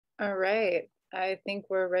All right, I think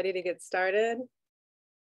we're ready to get started.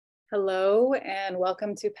 Hello and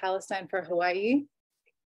welcome to Palestine for Hawaii.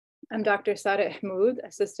 I'm Dr. Sada Ahmoud,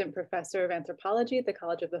 Assistant Professor of Anthropology at the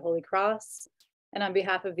College of the Holy Cross. And on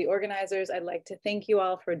behalf of the organizers, I'd like to thank you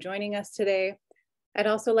all for joining us today. I'd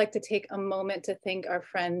also like to take a moment to thank our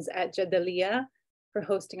friends at Jadalia for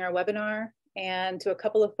hosting our webinar, and to a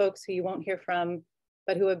couple of folks who you won't hear from,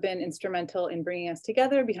 but who have been instrumental in bringing us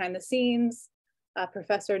together behind the scenes.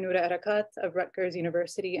 Professor Noura Erakat of Rutgers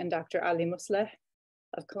University and Dr. Ali Musleh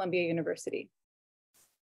of Columbia University.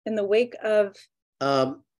 In the wake of...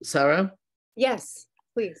 Sarah? Yes,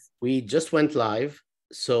 please. We just went live,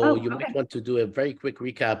 so you might want to do a very quick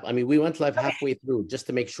recap. I mean, we went live halfway through just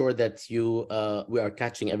to make sure that we are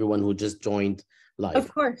catching everyone who just joined live.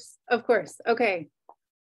 Of course. Okay.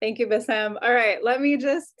 Thank you, Bassem. All right, let me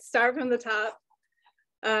just start from the top.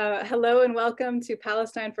 Hello and welcome to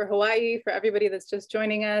Palestine for Hawaii. For everybody that's just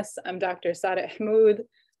joining us, I'm Dr. Sada Ahmoud,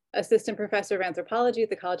 Assistant Professor of Anthropology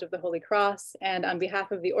at the College of the Holy Cross. And on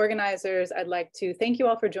behalf of the organizers, I'd like to thank you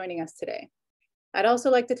all for joining us today. I'd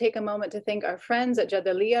also like to take a moment to thank our friends at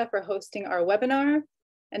Jadalia for hosting our webinar,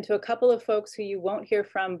 and to a couple of folks who you won't hear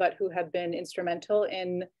from, but who have been instrumental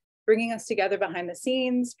in bringing us together behind the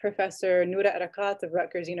scenes, Professor Noura Erakat of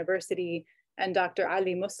Rutgers University and Dr.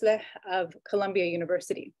 Ali Musleh of Columbia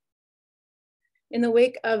University. In the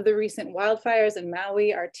wake of the recent wildfires in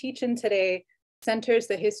Maui, our teach-in today centers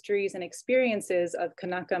the histories and experiences of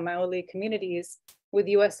Kanaka Maoli communities with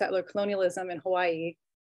US settler colonialism in Hawaii,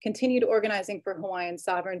 continued organizing for Hawaiian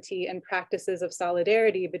sovereignty, and practices of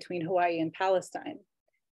solidarity between Hawaii and Palestine.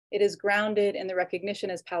 It is grounded in the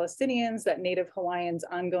recognition as Palestinians that Native Hawaiians'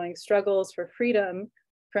 ongoing struggles for freedom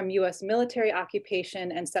from US military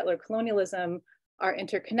occupation and settler colonialism are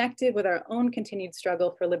interconnected with our own continued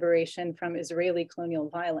struggle for liberation from Israeli colonial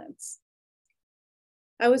violence.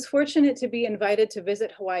 I was fortunate to be invited to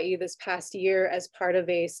visit Hawaii this past year as part of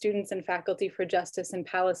a Students and Faculty for Justice in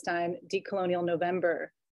Palestine Decolonial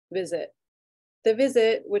November visit. The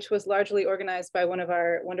visit, which was largely organized by one of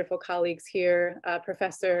our wonderful colleagues here,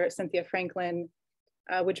 Professor Cynthia Franklin,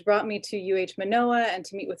 which brought me to UH Manoa and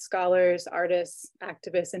to meet with scholars, artists,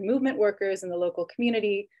 activists, and movement workers in the local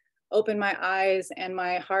community, opened my eyes and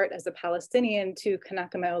my heart as a Palestinian to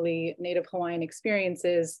Kanaka Maoli Native Hawaiian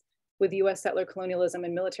experiences with US settler colonialism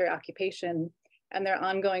and military occupation and their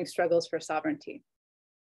ongoing struggles for sovereignty.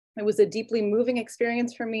 It was a deeply moving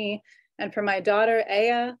experience for me and for my daughter,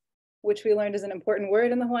 Aya, which we learned is an important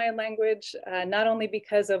word in the Hawaiian language, not only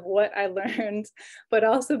because of what I learned, but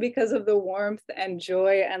also because of the warmth and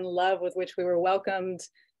joy and love with which we were welcomed.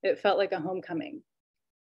 It felt like a homecoming.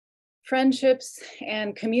 Friendships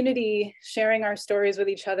and community, sharing our stories with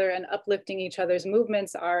each other and uplifting each other's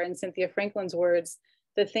movements are, in Cynthia Franklin's words,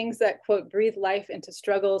 the things that, quote, breathe life into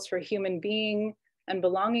struggles for human being and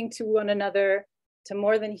belonging to one another, to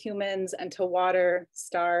more than humans, and to water,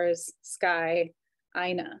 stars, sky,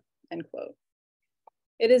 aina. End quote.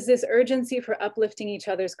 It is this urgency for uplifting each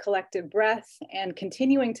other's collective breath and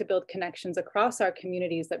continuing to build connections across our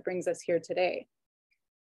communities that brings us here today.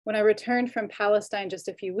 When I returned from Palestine just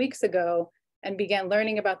a few weeks ago and began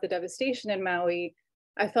learning about the devastation in Maui,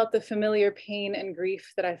 I felt the familiar pain and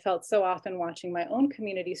grief that I felt so often watching my own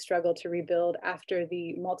community struggle to rebuild after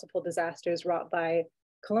the multiple disasters wrought by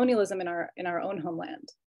colonialism in our own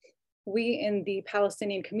homeland. We in the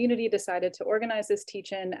Palestinian community decided to organize this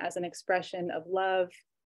teach-in as an expression of love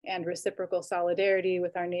and reciprocal solidarity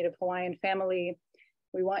with our Native Hawaiian family.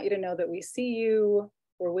 We want you to know that we see you,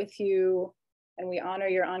 we're with you, and we honor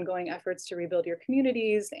your ongoing efforts to rebuild your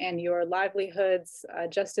communities and your livelihoods,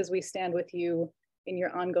 just as we stand with you in your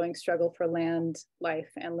ongoing struggle for land, life,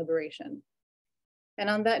 and liberation. And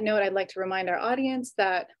on that note, I'd like to remind our audience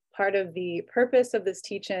that part of the purpose of this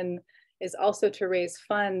teach-in is also to raise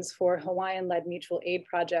funds for Hawaiian-led mutual aid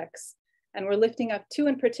projects. And we're lifting up two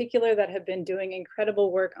in particular that have been doing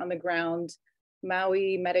incredible work on the ground: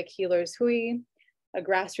 Maui Medic Healers Hui, a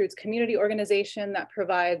grassroots community organization that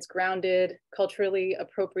provides grounded, culturally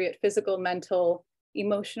appropriate physical, mental,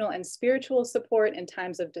 emotional, and spiritual support in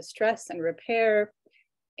times of distress and repair,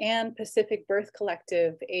 and Pacific Birth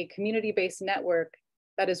Collective, a community-based network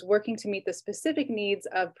that is working to meet the specific needs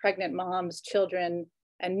of pregnant moms, children,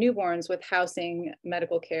 and newborns with housing,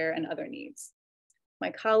 medical care, and other needs.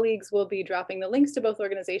 My colleagues will be dropping the links to both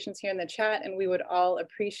organizations here in the chat, and we would all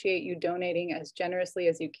appreciate you donating as generously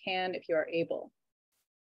as you can if you are able.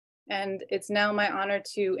 And it's now my honor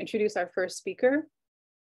to introduce our first speaker,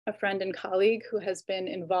 a friend and colleague who has been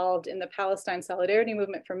involved in the Palestine Solidarity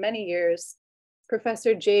Movement for many years,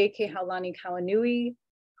 Professor J. Kehaulani Kawanui,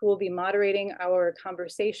 who will be moderating our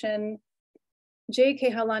conversation. J.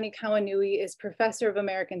 Kehaulani Kauanui is Professor of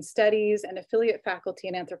American Studies and Affiliate Faculty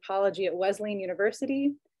in Anthropology at Wesleyan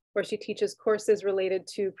University, where she teaches courses related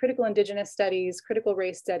to critical Indigenous studies, critical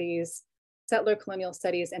race studies, settler colonial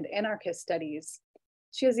studies, and anarchist studies.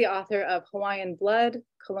 She is the author of Hawaiian Blood,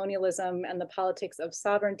 Colonialism, and the Politics of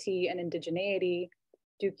Sovereignty and Indigeneity,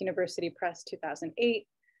 Duke University Press, 2008,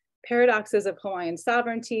 Paradoxes of Hawaiian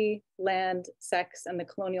Sovereignty, Land, Sex, and the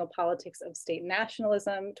Colonial Politics of State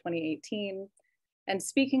Nationalism, 2018, and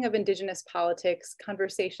Speaking of Indigenous Politics,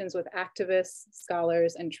 Conversations with Activists,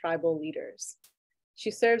 Scholars, and Tribal Leaders.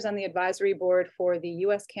 She serves on the advisory board for the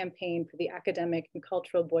US Campaign for the Academic and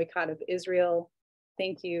Cultural Boycott of Israel.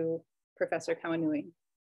 Thank you, Professor Kauanui.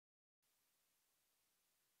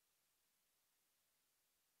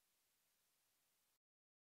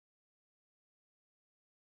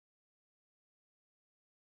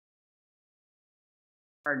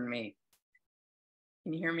 Pardon me.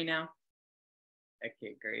 Can you hear me now?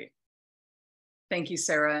 Okay, great. Thank you,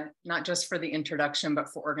 Sarah, not just for the introduction, but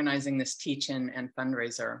for organizing this teach-in and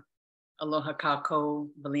fundraiser. Aloha kako,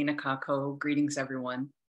 Valina kako, greetings everyone.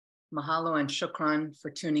 Mahalo and shukran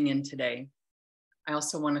for tuning in today. I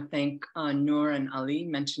also want to thank Noor and Ali,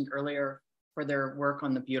 mentioned earlier, for their work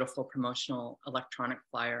on the beautiful promotional electronic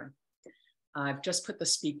flyer. I've just put the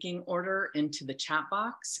speaking order into the chat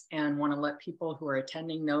box and want to let people who are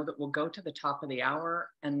attending know that we'll go to the top of the hour.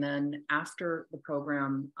 And then after the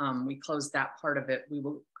program, we close that part of it, we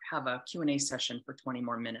will have a Q&A session for 20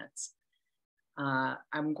 more minutes.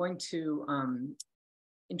 I'm going to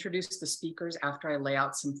introduce the speakers after I lay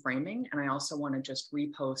out some framing. And I also want to just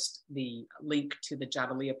repost the link to the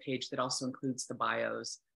Javalia page that also includes the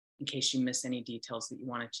bios in case you miss any details that you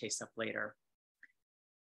want to chase up later.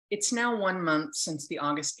 It's now 1 month since the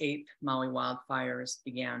August 8th Maui wildfires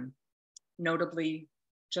began. Notably,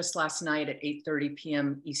 just last night at 8:30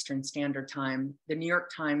 p.m. Eastern Standard Time, the New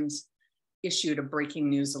York Times issued a breaking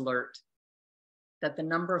news alert that the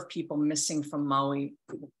number of people missing from Maui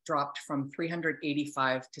dropped from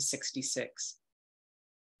 385 to 66.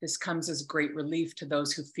 This comes as great relief to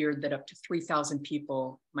those who feared that up to 3,000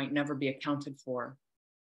 people might never be accounted for.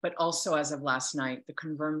 But also, as of last night, the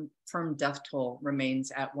confirmed death toll remains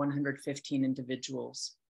at 115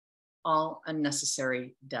 individuals, all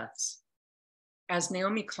unnecessary deaths. As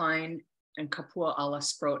Naomi Klein and Kapua Ala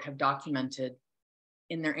Sproat have documented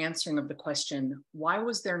in their answering of the question, why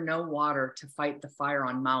was there no water to fight the fire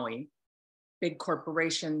on Maui? Big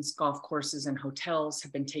corporations, golf courses, and hotels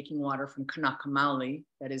have been taking water from Kanaka Maoli,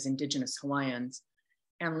 that is Indigenous Hawaiians,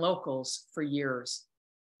 and locals for years,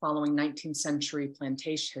 following 19th century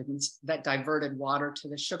plantations that diverted water to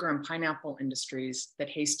the sugar and pineapple industries that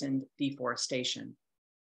hastened deforestation.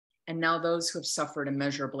 And now those who have suffered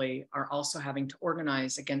immeasurably are also having to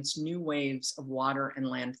organize against new waves of water and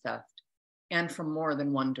land theft, and from more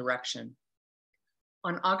than one direction.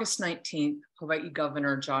 On August 19th, Hawaii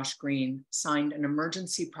Governor Josh Green signed an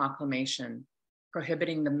emergency proclamation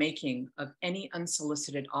prohibiting the making of any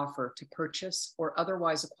unsolicited offer to purchase or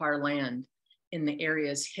otherwise acquire land in the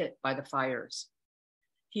areas hit by the fires.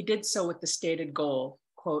 He did so with the stated goal,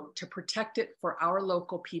 quote, to protect it for our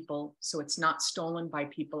local people so it's not stolen by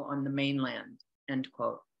people on the mainland, end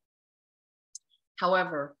quote.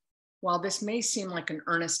 However, while this may seem like an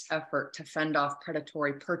earnest effort to fend off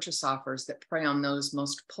predatory purchase offers that prey on those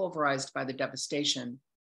most pulverized by the devastation,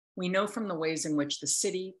 we know from the ways in which the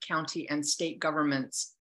city, county, and state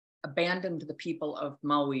governments abandoned the people of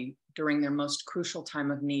Maui during their most crucial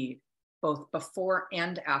time of need, both before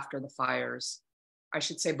and after the fires, I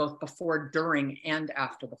should say both before, during, and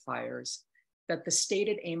after the fires, that the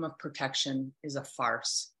stated aim of protection is a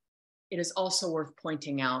farce. It is also worth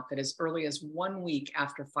pointing out that as early as 1 week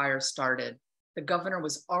after fires started, the governor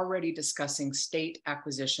was already discussing state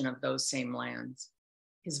acquisition of those same lands.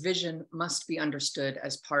 His vision must be understood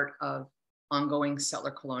as part of ongoing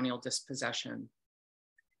settler colonial dispossession.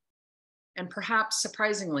 And perhaps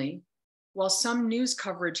surprisingly, while some news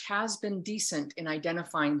coverage has been decent in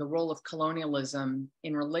identifying the role of colonialism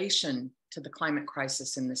in relation to the climate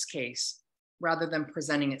crisis in this case, rather than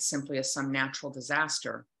presenting it simply as some natural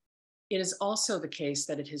disaster, it is also the case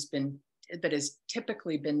that it has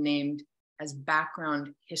typically been named as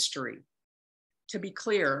background history. To be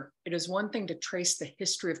clear, it is one thing to trace the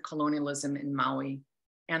history of colonialism in Maui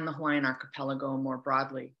and the Hawaiian archipelago more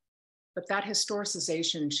broadly, but that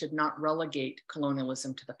historicization should not relegate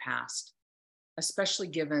colonialism to the past, especially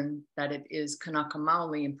given that it is Kanaka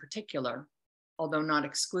Maoli in particular, although not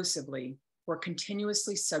exclusively, were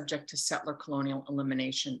continuously subject to settler colonial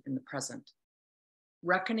elimination in the present.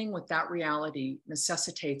 Reckoning with that reality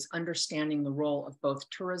necessitates understanding the role of both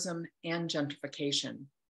tourism and gentrification,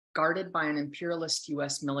 guarded by an imperialist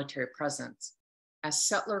US military presence, as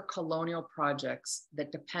settler colonial projects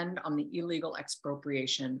that depend on the illegal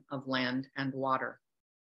expropriation of land and water.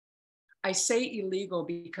 I say illegal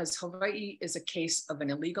because Hawaii is a case of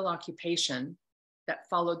an illegal occupation that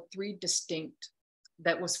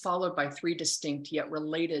was followed by three distinct yet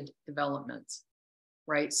related developments,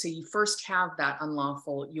 right? So you first have that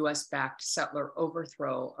unlawful US-backed settler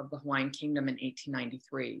overthrow of the Hawaiian Kingdom in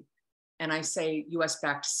 1893. And I say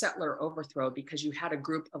US-backed settler overthrow because you had a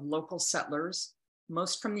group of local settlers,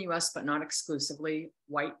 most from the US, but not exclusively,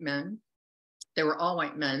 white men. They were all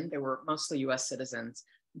white men. They were mostly US citizens,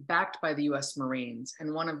 backed by the US Marines.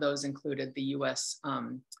 And one of those included the US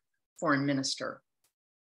foreign minister.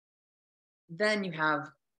 Then you have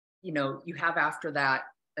after that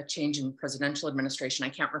a change in presidential administration. I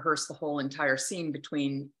can't rehearse the whole entire scene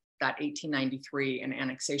between that 1893 and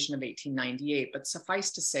annexation of 1898, but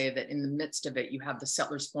suffice to say that in the midst of it, you have the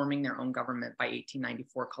settlers forming their own government by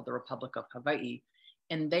 1894 called the Republic of Hawaii,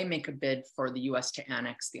 and they make a bid for the US to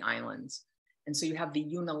annex the islands. And so you have the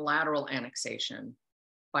unilateral annexation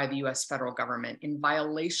by the US federal government in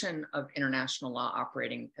violation of international law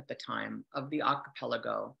operating at the time of the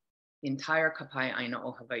archipelago, the entire Kapai Aina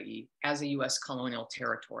o Hawaii, as a US colonial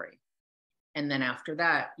territory. And then after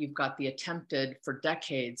that, you've got the attempted, for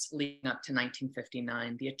decades leading up to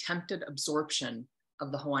 1959, the attempted absorption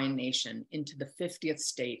of the Hawaiian nation into the 50th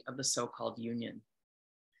state of the so-called Union.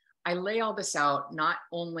 I lay all this out not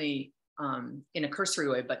only in a cursory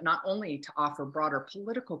way, but not only to offer broader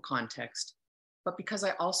political context, but because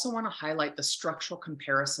I also want to highlight the structural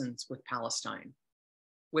comparisons with Palestine,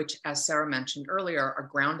 which, as Sarah mentioned earlier, are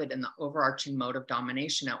grounded in the overarching mode of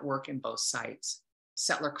domination at work in both sites,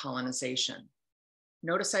 settler colonization.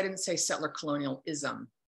 Notice I didn't say settler colonialism,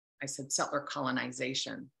 I said settler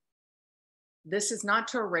colonization. This is not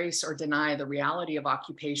to erase or deny the reality of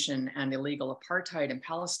occupation and illegal apartheid in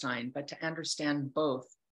Palestine, but to understand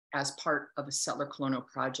both as part of a settler colonial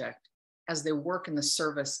project, as they work in the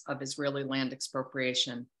service of Israeli land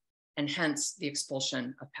expropriation, and hence the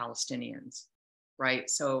expulsion of Palestinians, right?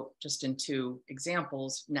 So just in two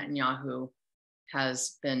examples, Netanyahu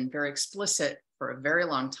has been very explicit for a very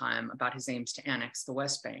long time about his aims to annex the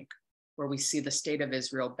West Bank, where we see the state of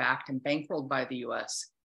Israel backed and bankrolled by the US,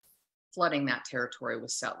 flooding that territory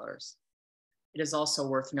with settlers. It is also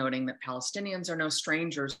worth noting that Palestinians are no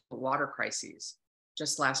strangers to water crises.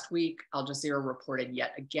 Just last week, Al Jazeera reported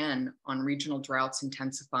yet again on regional droughts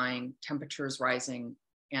intensifying, temperatures rising,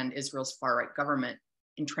 and Israel's far-right government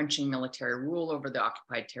entrenching military rule over the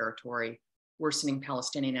occupied territory, worsening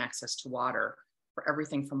Palestinian access to water for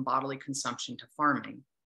everything from bodily consumption to farming,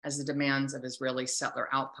 as the demands of Israeli settler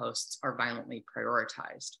outposts are violently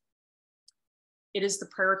prioritized. It is the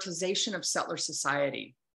prioritization of settler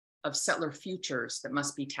society, of settler futures that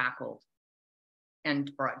must be tackled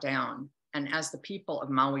and brought down, and as the people of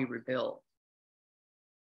Maui rebuild.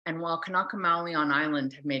 And while Kanaka Maoli on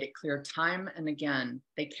island have made it clear time and again,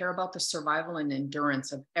 they care about the survival and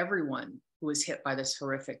endurance of everyone who is hit by this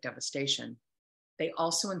horrific devastation, they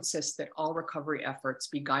also insist that all recovery efforts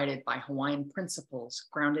be guided by Hawaiian principles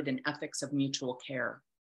grounded in ethics of mutual care,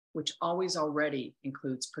 which always already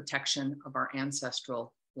includes protection of our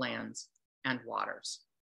ancestral lands and waters.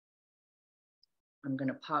 I'm going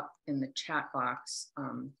to pop in the chat box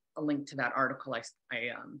a link to that article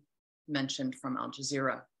I mentioned from Al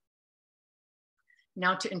Jazeera.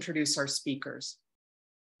 Now to introduce our speakers.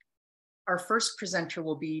 Our first presenter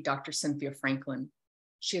will be Dr. Cynthia Franklin.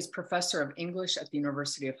 She is professor of English at the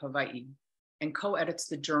University of Hawaii and co-edits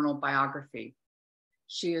the journal Biography.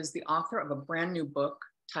 She is the author of a brand new book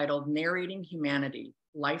titled Narrating Humanity,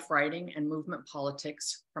 Life Writing and Movement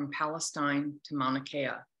Politics from Palestine to Mauna Kea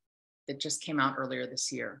that just came out earlier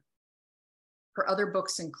this year. Her other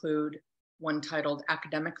books include one titled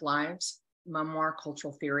Academic Lives, Memoir,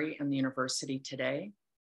 Cultural Theory, and the University Today,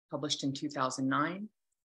 published in 2009,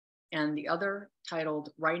 and the other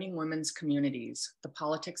titled Writing Women's Communities, The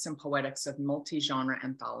Politics and Poetics of Multi-Genre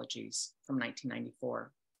Anthologies from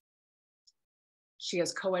 1994. She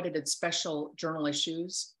has co-edited special journal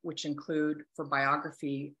issues, which include, for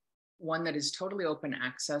Biography, one that is totally open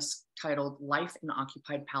access titled Life in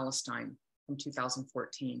Occupied Palestine from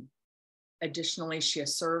 2014. Additionally, she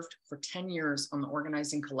has served for 10 years on the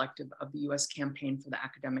organizing collective of the US Campaign for the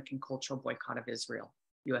Academic and Cultural Boycott of Israel,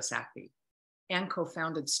 USACBI, and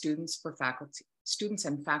co-founded Students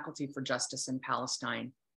and Faculty for Justice in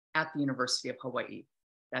Palestine at the University of Hawaii.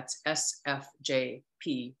 That's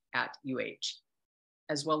SFJP at UH,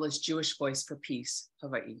 as well as Jewish Voice for Peace,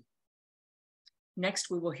 Hawaii. Next,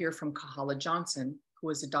 we will hear from Kahala Johnson, who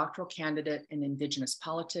is a doctoral candidate in Indigenous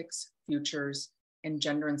politics, futures, and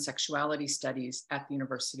Gender and Sexuality Studies at the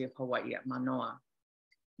University of Hawaii at Manoa.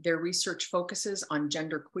 Their research focuses on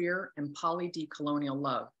genderqueer and poly-decolonial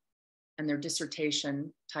love, and their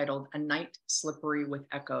dissertation, titled A Night Slippery with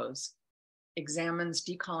Echoes, examines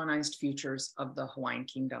decolonized futures of the Hawaiian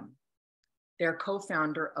Kingdom. They're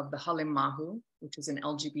co-founder of the Hale Mahu, which is an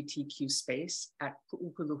LGBTQ space at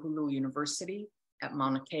Pu'upuluhulu University at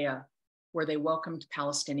Mauna Kea, where they welcomed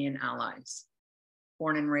Palestinian allies.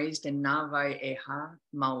 Born and raised in Nawai'eha,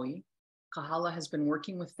 Maui, Kahala has been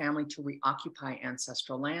working with family to reoccupy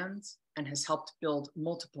ancestral lands and has helped build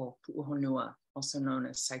multiple pu'uhonua, also known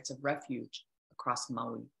as sites of refuge, across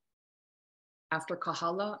Maui. After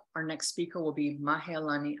Kahala, our next speaker will be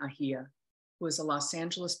Mahealani Ahia, who is a Los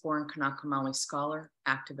Angeles-born Kanaka Maoli scholar,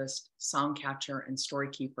 activist, songcatcher, and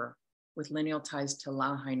storykeeper with lineal ties to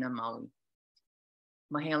Lahaina Maui.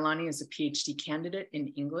 Mahealani is a PhD candidate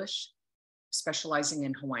in English, specializing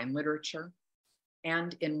in Hawaiian literature,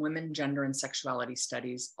 and in women, gender, and sexuality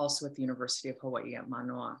studies, also at the University of Hawaii at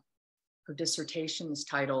Manoa. Her dissertation is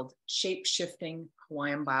titled Shape-Shifting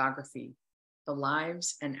Hawaiian Biography, The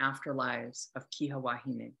Lives and Afterlives of Kiha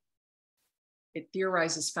Wahine. It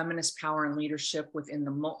theorizes feminist power and leadership within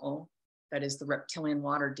the Mo'o, that is the reptilian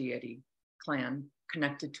water deity clan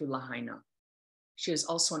connected to Lahaina. She is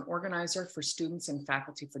also an organizer for Students and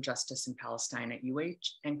Faculty for Justice in Palestine at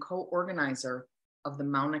UH and co-organizer of the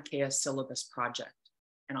Mauna Kea Syllabus Project.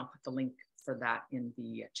 And I'll put the link for that in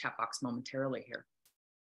the chat box momentarily here.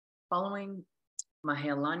 Following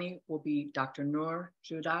Mahealani will be Dr. Noor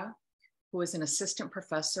Judah, who is an assistant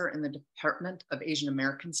professor in the Department of Asian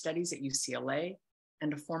American Studies at UCLA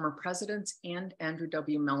and a former president and Andrew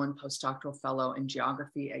W. Mellon postdoctoral fellow in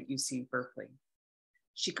geography at UC Berkeley.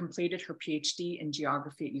 She completed her PhD in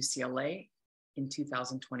geography at UCLA in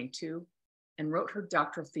 2022 and wrote her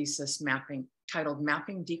doctoral thesis titled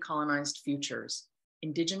Mapping Decolonized Futures,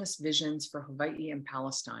 Indigenous Visions for Hawai'i and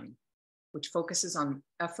Palestine, which focuses on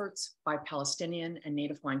efforts by Palestinian and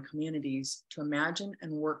Native Hawaiian communities to imagine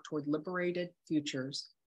and work toward liberated futures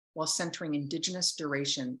while centering Indigenous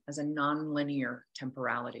duration as a non-linear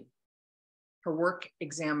temporality. Her work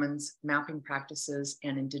examines mapping practices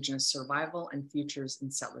and Indigenous survival and futures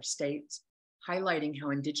in settler states, highlighting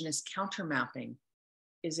how Indigenous countermapping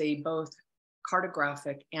is a both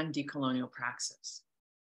cartographic and decolonial praxis.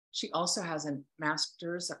 She also has an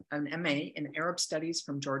MA in Arab Studies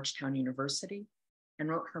from Georgetown University and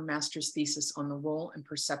wrote her master's thesis on the role and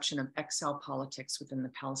perception of exile politics within the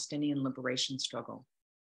Palestinian liberation struggle,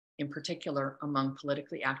 in particular among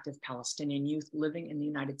politically active Palestinian youth living in the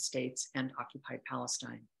United States and occupied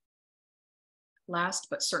Palestine. Last,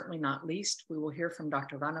 but certainly not least, we will hear from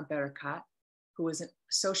Dr. Rana Barakat, who is an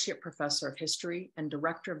associate professor of history and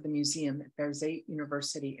director of the museum at Birzeit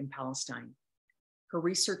University in Palestine. Her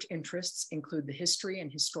research interests include the history and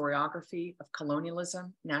historiography of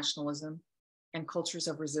colonialism, nationalism, and cultures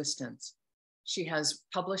of resistance. She has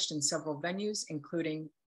published in several venues, including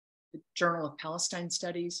the Journal of Palestine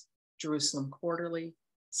Studies, Jerusalem Quarterly,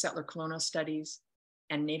 Settler Colonial Studies,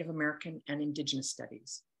 and Native American and Indigenous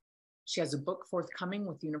Studies. She has a book forthcoming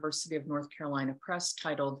with the University of North Carolina Press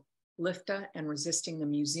titled Lifta and Resisting the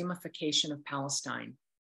Museumification of Palestine,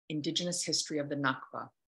 Indigenous History of the Nakba,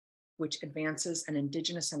 which advances an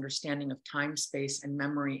Indigenous understanding of time, space, and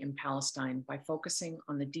memory in Palestine by focusing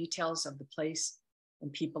on the details of the place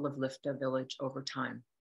and people of Lifta village over time.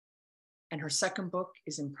 And her second book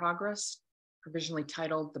is in progress, provisionally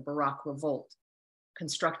titled The Barak Revolt,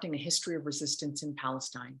 Constructing a History of Resistance in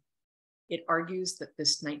Palestine. It argues that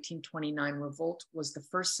this 1929 revolt was the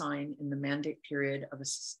first sign in the Mandate period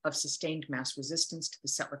of sustained mass resistance to the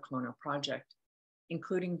settler colonial project,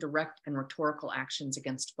 including direct and rhetorical actions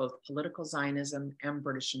against both political Zionism and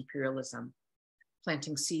British imperialism,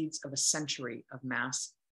 planting seeds of a century of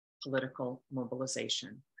mass political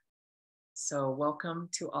mobilization. So welcome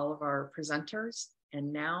to all of our presenters.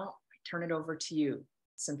 And now I turn it over to you,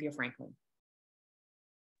 Cynthia Franklin.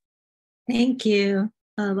 Thank you.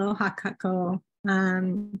 Aloha kako.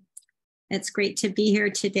 It's great to be here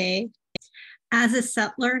today. As a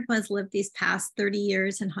settler who has lived these past 30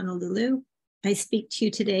 years in Honolulu, I speak to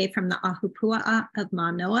you today from the Ahupua'a of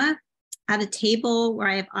Manoa at a table where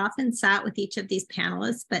I have often sat with each of these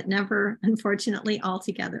panelists, but never, unfortunately, all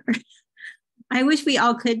together. I wish we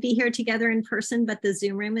all could be here together in person, but the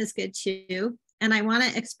Zoom room is good too. And I want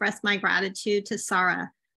to express my gratitude to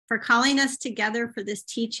Sarah for calling us together for this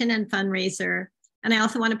teach-in and fundraiser. And I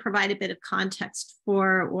also want to provide a bit of context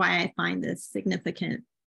for why I find this significant.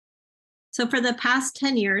 So for the past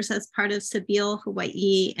 10 years, as part of Sabeel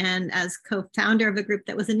Hawaii and as co-founder of a group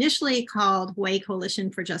that was initially called Hawaii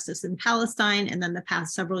Coalition for Justice in Palestine, and then the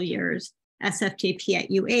past several years SFJP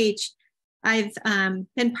at UH, I've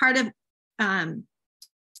been part of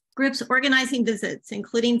groups organizing visits,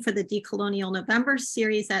 including for the Decolonial November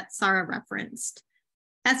series that Sarah referenced.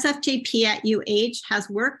 SFJP at UH has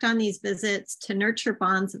worked on these visits to nurture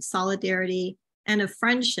bonds of solidarity and of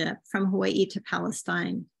friendship from Hawaii to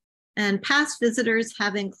Palestine. And past visitors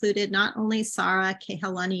have included not only Sarah,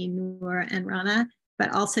 Kehalani, Noor, and Rana,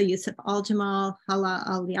 but also Yusuf Al-Jamal, Hala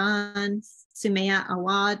Alian, Sumaya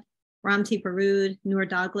Awad, Ramti Baroud, Noor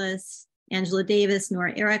Douglas, Angela Davis,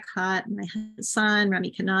 Noor Erakat, my son,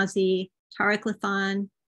 Rami Kanazi, Tariq Lathan,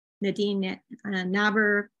 Nadine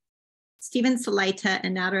Naber, Stephen Salaita,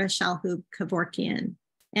 and Nadra Shalhub Kevorkian.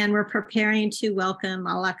 And we're preparing to welcome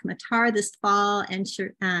Malak Matar this fall and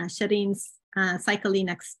Shireen Saikali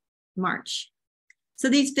next March. So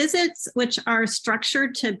these visits, which are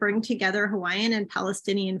structured to bring together Hawaiian and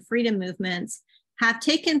Palestinian freedom movements, have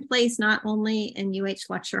taken place not only in UH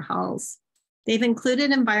lecture halls. They've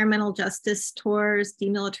included environmental justice tours,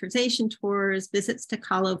 demilitarization tours, visits to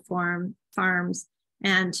Kalo farms,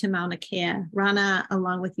 and to Mauna Kea. Rana,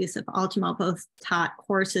 along with Yusuf Al-Jamal, both taught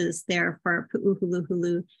courses there for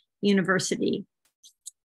Pu'uhuluhulu University.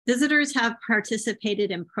 Visitors have participated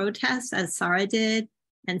in protests, as Sarah did,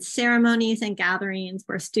 and ceremonies and gatherings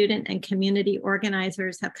where student and community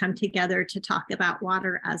organizers have come together to talk about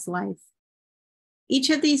water as life.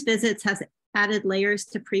 Each of these visits has added layers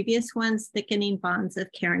to previous ones, thickening bonds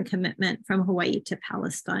of care and commitment from Hawaii to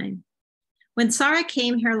Palestine. When Sarah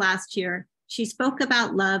came here last year, she spoke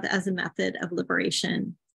about love as a method of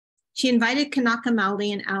liberation. She invited Kanaka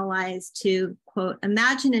Maoli and allies to, quote,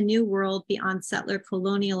 imagine a new world beyond settler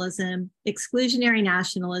colonialism, exclusionary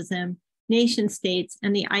nationalism, nation states,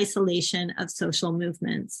 and the isolation of social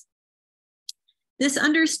movements. This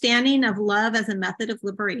understanding of love as a method of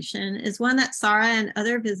liberation is one that Sarah and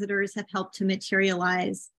other visitors have helped to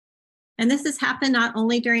materialize. And this has happened not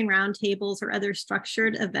only during roundtables or other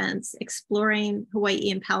structured events exploring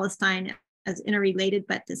Hawaii and Palestine as interrelated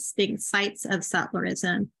but distinct sites of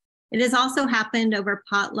settlerism. It has also happened over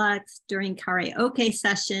potlucks, during karaoke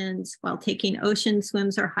sessions, while taking ocean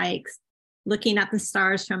swims or hikes, looking at the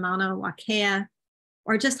stars from Mauna Wakea,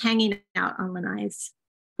 or just hanging out on lanais.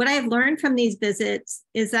 What I've learned from these visits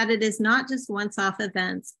is that it is not just once-off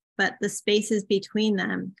events, but the spaces between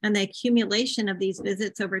them and the accumulation of these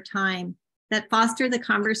visits over time that foster the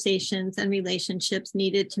conversations and relationships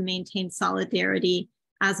needed to maintain solidarity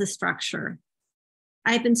as a structure.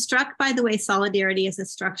 I've been struck by the way solidarity as a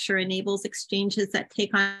structure enables exchanges that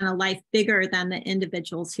take on a life bigger than the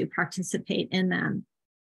individuals who participate in them.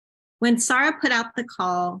 When Sarah put out the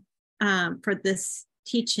call for this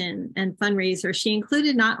teach-in and fundraiser, she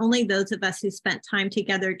included not only those of us who spent time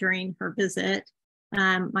together during her visit,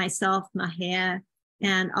 myself, Mahea,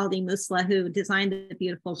 and Aldi Musla, who designed the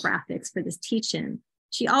beautiful graphics for this teach-in.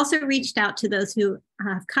 She also reached out to those who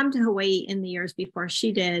have come to Hawaii in the years before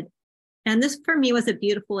she did. And this, for me, was a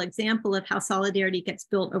beautiful example of how solidarity gets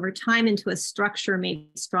built over time into a structure made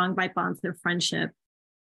strong by bonds of friendship.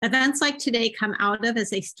 Events like today come out of as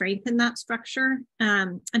they strengthen that structure.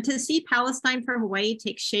 And to see Palestine for Hawaii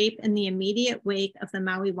take shape in the immediate wake of the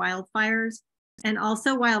Maui wildfires, and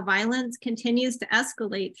also while violence continues to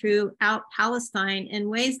escalate throughout Palestine in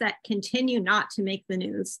ways that continue not to make the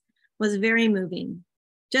news, was very moving.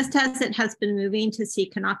 Just as it has been moving to see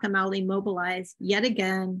Kanaka Maoli mobilize yet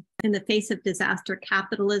again in the face of disaster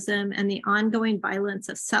capitalism and the ongoing violence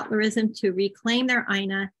of settlerism to reclaim their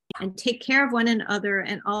aina and take care of one another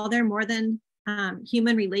and all their more than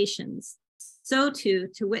human relations. So too,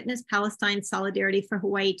 to witness Palestine's solidarity for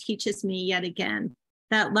Hawaii teaches me yet again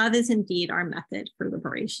that love is indeed our method for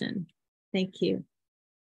liberation. Thank you.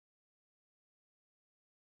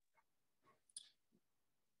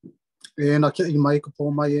 E na ke I mai ka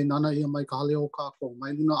po mai e nana ia mai ka hale o ka ko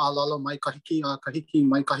mai luna alala mai kahiki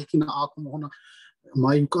mai kahiki na ako mohona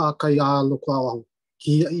mai ka kai a loko au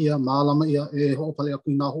ki ia malama ia e ho pale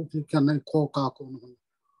aku na ho kana ko ka ko mohona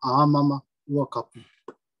a mama ua kapu.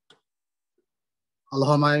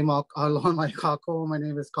 Aloha mai ka ko. My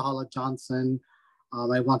name is Kahala Johnson.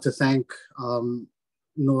 I want to thank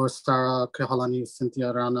Noor, Sarah, Kehalani,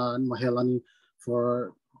 Cynthia, Rana, and Mahelani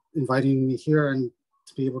for inviting me here and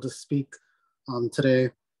to be able to speak today.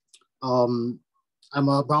 I'm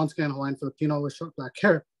a brown-skinned Hawaiian Filipino with short black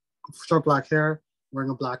hair, wearing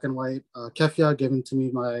a black and white kefia given to me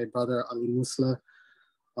by brother Ali Musla.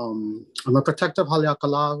 I'm a protective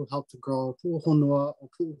haleakala who helped to grow Pu'uhonua or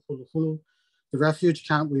Pu'uhuluhulu, the refuge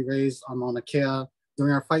camp we raised on Mauna Kea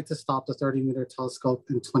during our fight to stop the 30-meter telescope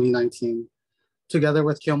in 2019. Together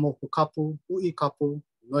with Keomoku Kapu, Ui Kapu,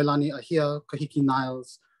 Noelani Ahia, Kahiki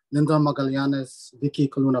Niles, Linda Magallanes, Vicky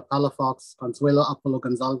Coluna Palafox, Consuelo Apollo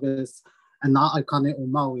Gonzalez, and Na'aikane o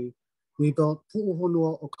Maui, we built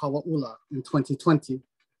Pu'uhonua o Kaua'ula in 2020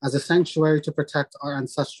 as a sanctuary to protect our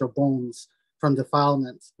ancestral bones from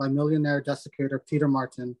defilement by millionaire desiccator Peter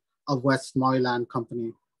Martin of West Maui Land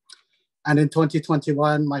Company. And in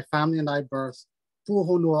 2021, my family and I birthed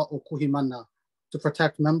Pu'uhonua o Kuhimana to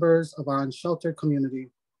protect members of our unsheltered community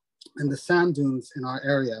in the sand dunes in our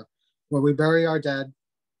area, where we bury our dead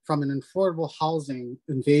from an affordable housing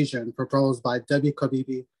invasion proposed by Debbie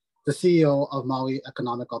Kabibi, the CEO of Maui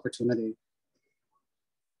Economic Opportunity.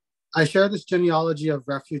 I share this genealogy of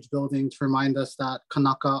refuge building to remind us that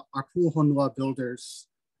Kanaka are Pu'uhonua builders.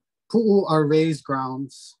 Pu'u are raised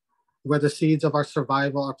grounds where the seeds of our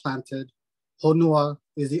survival are planted. Honua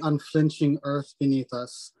is the unflinching earth beneath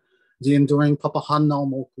us, the enduring Papahanao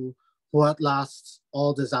Moku, who outlasts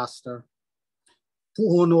all disaster.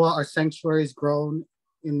 Pu'uhonua are sanctuaries grown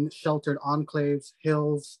in sheltered enclaves,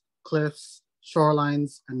 hills, cliffs,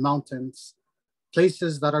 shorelines, and mountains,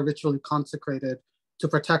 places that are ritually consecrated to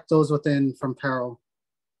protect those within from peril.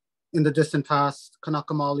 In the distant past,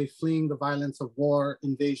 Kanaka Maoli, fleeing the violence of war,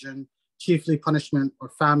 invasion, chiefly punishment or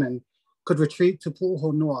famine, could retreat to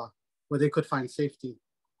Pu'uhonua, where they could find safety.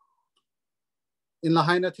 In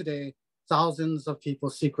Lahaina today, thousands of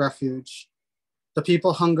people seek refuge. The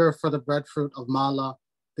people hunger for the breadfruit of Mala,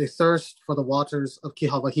 they thirst for the waters of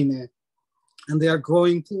Kihawahine, and they are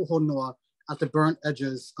growing Pu'uhonua at the burnt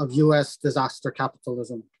edges of US disaster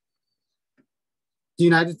capitalism. The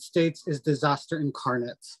United States is disaster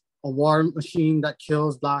incarnate, a war machine that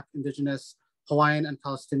kills Black, Indigenous, Hawaiian, and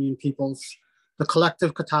Palestinian peoples, the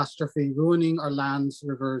collective catastrophe ruining our lands,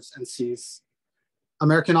 rivers, and seas.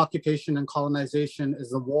 American occupation and colonization is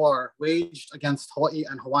the war waged against Hawaii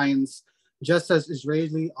and Hawaiians, just as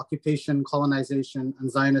Israeli occupation, colonization, and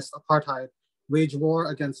Zionist apartheid wage war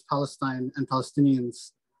against Palestine and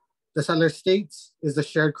Palestinians. The settler states is the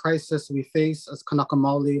shared crisis we face as Kanaka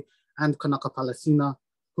Maoli and Kanaka Palestina,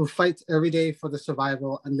 who fight every day for the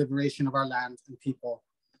survival and liberation of our land and people.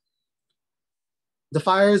 The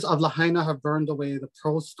fires of Lahaina have burned away the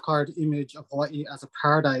postcard image of Hawaii as a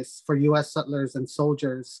paradise for US settlers and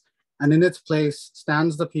soldiers, and in its place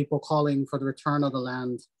stands the people calling for the return of the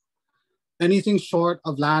land. Anything short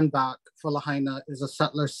of land back for Lahaina is a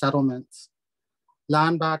settler settlement.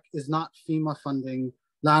 Land back is not FEMA funding.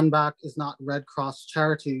 Land back is not Red Cross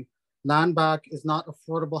charity. Land back is not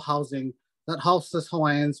affordable housing that houseless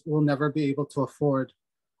Hawaiians will never be able to afford.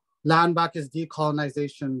 Land back is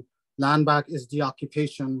decolonization. Land back is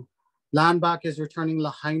deoccupation. Land back is returning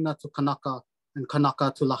Lahaina to Kanaka and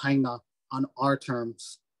Kanaka to Lahaina on our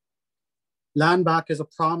terms. Land back is a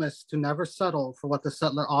promise to never settle for what the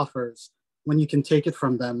settler offers when you can take it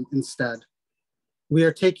from them instead. We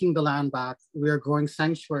are taking the land back. We are growing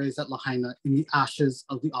sanctuaries at Lahaina in the ashes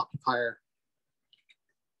of the occupier.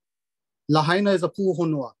 Lahaina is a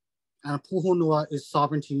pu'uhonua, and a pu'uhonua is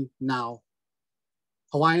sovereignty now.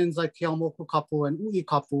 Hawaiians like Keaumoku Kapu and Ui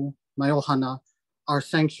Kapu, Maiohana, are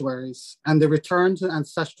sanctuaries, and the return to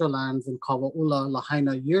ancestral lands in Kaua'ula,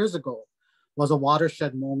 Lahaina years ago was a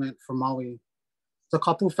watershed moment for Maui. The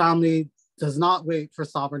Kapu family does not wait for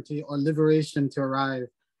sovereignty or liberation to arrive.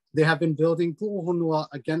 They have been building pu'uhonua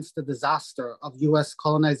against the disaster of US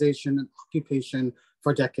colonization and occupation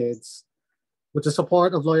for decades. With the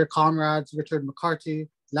support of lawyer comrades Richard McCarthy,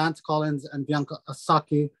 Lance Collins, and Bianca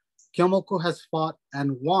Asaki, Keaumoku has fought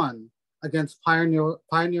and won against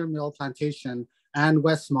Pioneer Mill Plantation and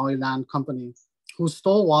West Maui Land Company, who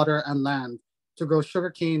stole water and land to grow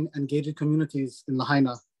sugarcane and gated communities in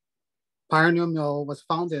Lahaina. Pioneer Mill was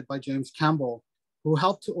founded by James Campbell, who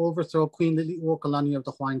helped to overthrow Queen Liliuokalani of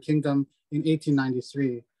the Hawaiian Kingdom in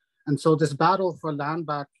 1893. And so this battle for land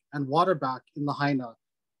back and water back in Lahaina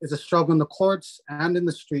is a struggle in the courts and in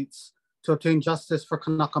the streets to obtain justice for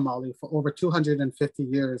Kanaka Maoli for over 250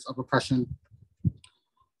 years of oppression.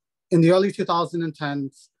 In the early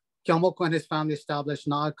 2010s, Keaumoku and his family established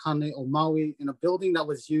Na'akane o Maui in a building that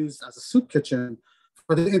was used as a soup kitchen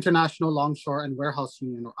for the International Longshore and Warehouse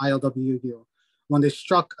Union, or ILWU, when they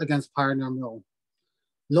struck against Pioneer Mill.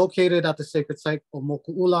 Located at the sacred site of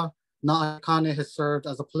Moku'ula, Na'akane has served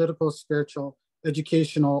as a political, spiritual,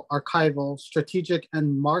 educational, archival, strategic,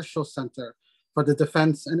 and martial center for the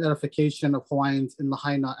defense and edification of Hawaiians in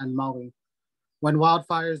Lahaina and Maui. When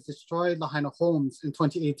wildfires destroyed Lahaina homes in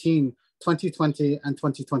 2018, 2020, and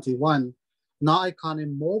 2021,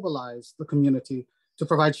 Na'akane mobilized the community to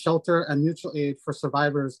provide shelter and mutual aid for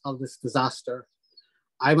survivors of this disaster.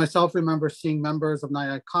 I myself remember seeing members of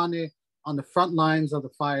Na'akane on the front lines of the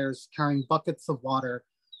fires carrying buckets of water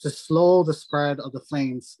to slow the spread of the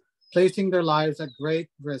flames, placing their lives at great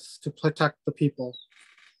risk to protect the people.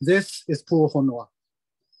 This is Pu'uhonua.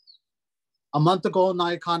 A month ago,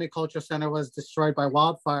 Naikani Culture Center was destroyed by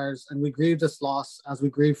wildfires, and we grieve this loss as we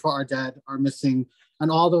grieve for our dead, our missing,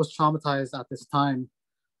 and all those traumatized at this time.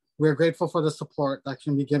 We are grateful for the support that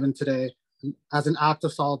can be given today as an act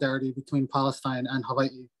of solidarity between Palestine and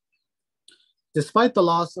Hawaii. Despite the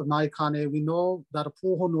loss of Naikane, we know that a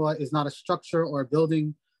Pu'uhonua is not a structure or a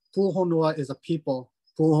building. Pu'uhonua is a people.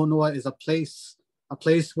 Pu'uhonua is a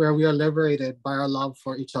place where we are liberated by our love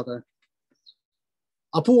for each other.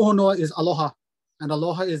 A Pu'uhonua is aloha, and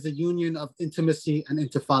aloha is the union of intimacy and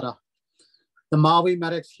intifada. The Maui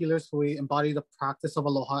medics healers hui embody the practice of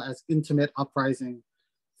aloha as intimate uprising.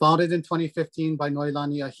 Founded in 2015 by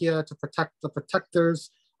Noelani Ahia to protect the protectors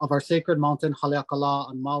of our sacred mountain Haleakala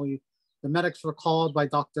on Maui, the medics were called by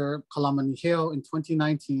Dr. Kalama Niheo in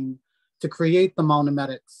 2019 to create the Mauna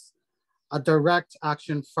Medics, a direct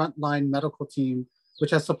action frontline medical team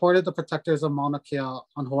which has supported the protectors of Mauna Kea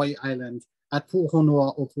on Hawaii Island at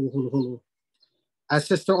Pu'uhonua o Pu'uhuluhulu. As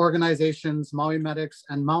sister organizations, Maui Medics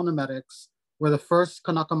and Mauna Medics were the first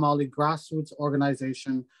Kanaka Maoli grassroots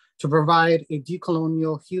organization to provide a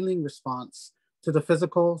decolonial healing response to the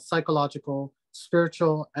physical, psychological,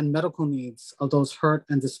 spiritual, and medical needs of those hurt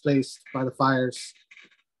and displaced by the fires.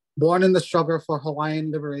 Born in the struggle for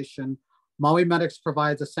Hawaiian liberation, Maui Medics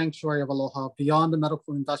provides a sanctuary of aloha beyond the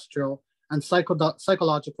medical, industrial, and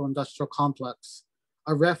psychological industrial complex,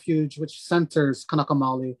 a refuge which centers Kanaka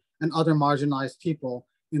Maoli and other marginalized people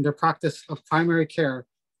in their practice of primary care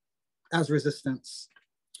as resistance.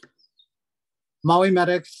 Maui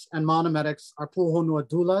Medics and Mauna Medics are Pu'uhonua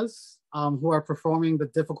doulas who are performing the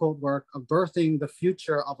difficult work of birthing the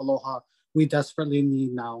future of aloha we desperately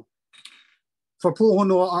need now. For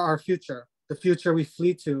Pu'uhonua are our future, the future we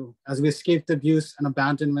flee to as we escape the abuse and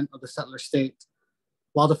abandonment of the settler state.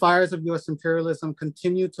 While the fires of US imperialism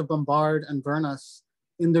continue to bombard and burn us,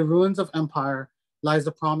 in the ruins of empire lies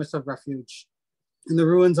the promise of refuge. In the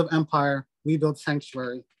ruins of empire, we build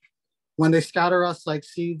sanctuary. When they scatter us like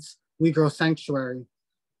seeds, we grow sanctuary.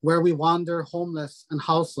 Where we wander homeless and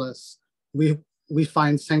houseless, we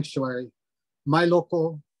find sanctuary. My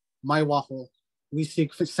loko, my waho, we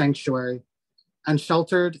seek sanctuary. And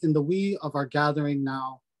sheltered in the we of our gathering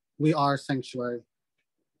now, we are sanctuary.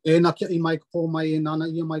 E nakia I mai ko mai e nana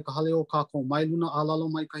ia mai ka hale o kako, mai luna alalo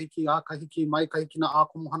mai kahiki a kahiki, mai kahiki na a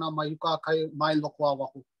kumuhana mai yuka kai mai loko a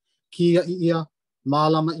waho. Kia I ia,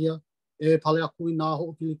 maalama ia, e pale aku I nā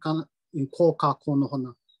ho'opilikana in ko kako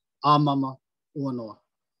nohona. A mama ua noa.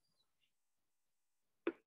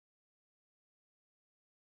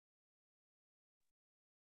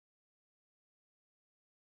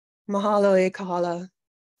 Mahalo e kahala.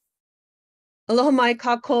 Aloha mai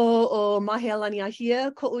kako o Mahealani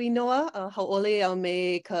Ahia ko uinoa, hau'ole au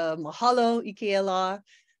me ka mahalo I ke la.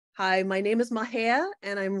 Hi, my name is Mahea,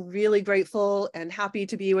 and I'm really grateful and happy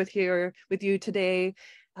to be here with you today.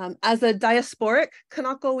 As a diasporic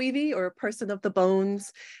Kanaka Weevi, or person of the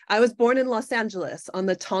bones, I was born in Los Angeles on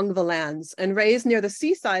the Tongva lands and raised near the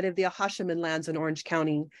seaside of the Ahashiman lands in Orange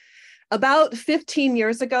County. About 15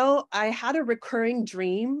 years ago, I had a recurring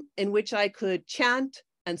dream in which I could chant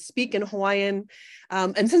and speak in Hawaiian.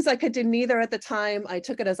 And since I could do neither at the time, I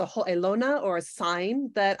took it as a ho'elona, or a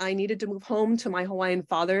sign that I needed to move home to my Hawaiian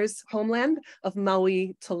father's homeland of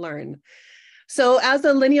Maui to learn. So as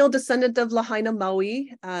a lineal descendant of Lahaina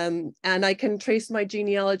Maui, and I can trace my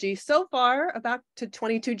genealogy so far back to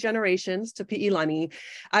 22 generations to Pi'ilani,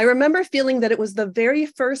 I remember feeling that it was the very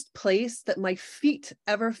first place that my feet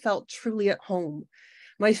ever felt truly at home.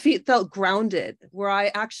 My feet felt grounded, where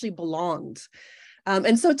I actually belonged.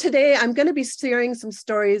 And so today I'm going to be sharing some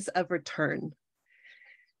stories of return.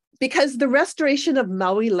 Because the restoration of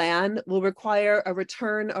Maui land will require a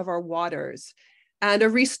return of our waters. And a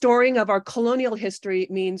restoring of our colonial history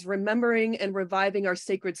means remembering and reviving our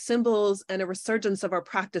sacred symbols and a resurgence of our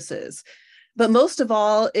practices. But most of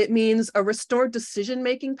all, it means a restored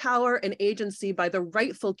decision-making power and agency by the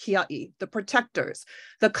rightful kia'i, the protectors,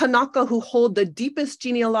 the Kanaka who hold the deepest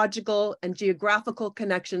genealogical and geographical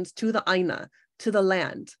connections to the Aina, to the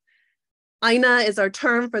land. Aina is our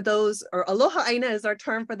term for those, or aloha Aina is our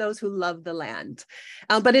term for those who love the land.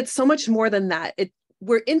 But it's so much more than that.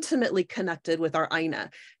 We're intimately connected with our Aina.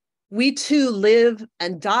 We too live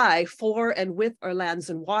and die for and with our lands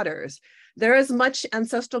and waters. They're as much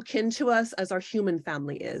ancestral kin to us as our human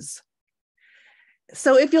family is.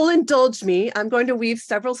 So if you'll indulge me, I'm going to weave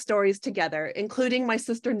several stories together, including my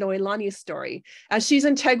sister Noelani's story, as she's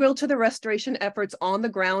integral to the restoration efforts on the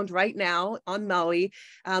ground right now on Maui,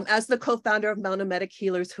 as the co-founder of Mauna Medic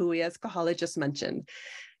Healers Hui, as Kahala just mentioned.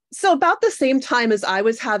 So about the same time as I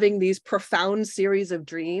was having these profound series of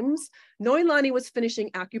dreams, Noelani was finishing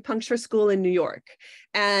acupuncture school in New York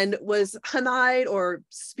and was hanai'd or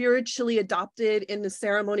spiritually adopted in the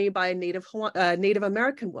ceremony by a Native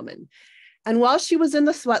American woman. And while she was in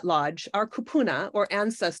the sweat lodge, our kupuna, or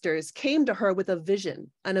ancestors, came to her with a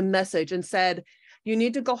vision and a message and said, "You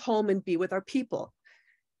need to go home and be with our people."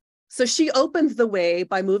 So she opened the way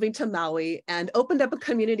by moving to Maui and opened up a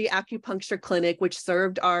community acupuncture clinic, which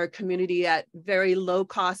served our community at very low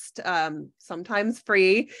cost, sometimes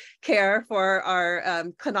free care for our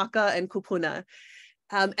Kanaka and kupuna.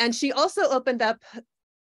 And she also opened up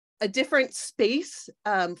a different space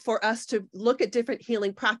for us to look at different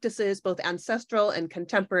healing practices, both ancestral and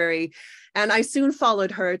contemporary. And I soon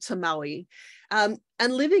followed her to Maui.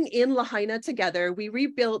 And living in Lahaina together, we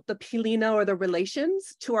rebuilt the pilina, or the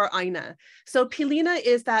relations, to our aina. So pilina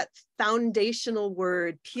is that foundational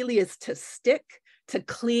word. Pili is to stick, to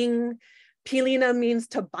cling. Pilina means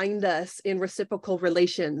to bind us in reciprocal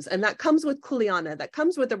relations. And that comes with kuleana, that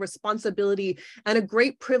comes with a responsibility and a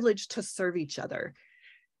great privilege to serve each other.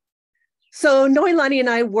 So Noelani and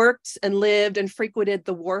I worked and lived and frequented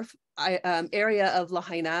the wharf area of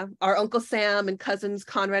Lahaina. Our Uncle Sam and cousins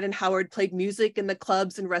Conrad and Howard played music in the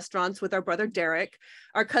clubs and restaurants with our brother Derek.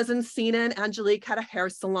 Our cousins Sina and Angelique had a hair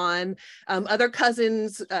salon. Other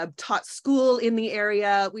cousins taught school in the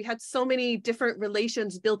area. We had so many different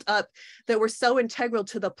relations built up that were so integral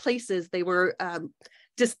to the places. They were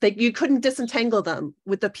you couldn't disentangle them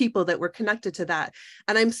with the people that were connected to that.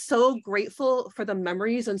 And I'm so grateful for the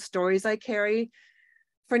memories and stories I carry.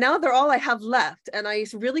 For now, they're all I have left. And I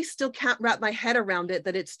really still can't wrap my head around it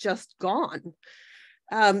that it's just gone.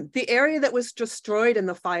 The area that was destroyed in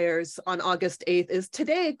the fires on August 8th is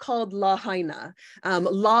today called Lahaina.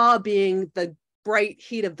 La being the bright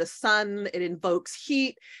heat of the sun, it invokes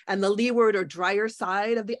heat, and the leeward or drier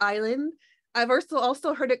side of the island. I've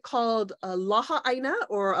also heard it called a Laha'aina,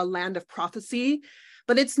 or a land of prophecy,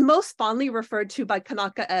 but it's most fondly referred to by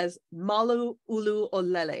Kanaka as Malu Ulu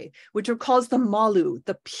Olele, which recalls the Malu,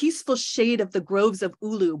 the peaceful shade of the groves of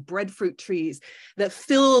ulu, breadfruit trees that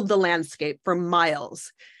filled the landscape for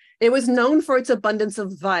miles. It was known for its abundance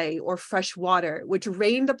of vai, or fresh water, which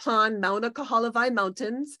rained upon Mauna Kahalavai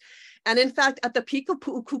Mountains. And in fact, at the peak of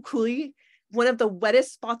Pu'ukukui, one of the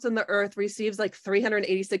wettest spots on the earth, receives like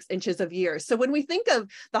 386 inches of year. So when we think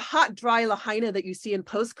of the hot, dry Lahaina that you see in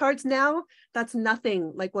postcards now, that's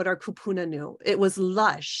nothing like what our kupuna knew. It was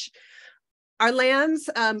lush. Our lands,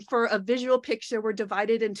 for a visual picture, were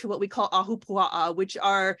divided into what we call ahupua'a, which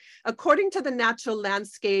are according to the natural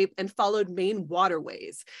landscape and followed main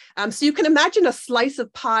waterways. So you can imagine a slice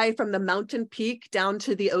of pie from the mountain peak down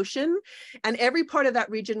to the ocean, and every part of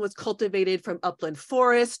that region was cultivated, from upland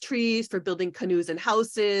forest trees for building canoes and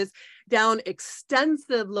houses, down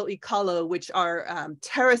extensive lo'i kalo, which are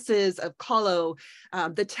terraces of kalo,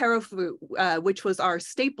 the taro fruit, which was our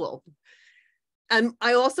staple. And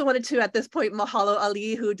I also wanted to, at this point, mahalo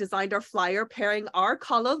Ali, who designed our flyer pairing our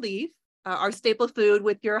kalo leaf, our staple food,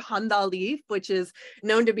 with your handa leaf, which is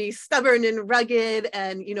known to be stubborn and rugged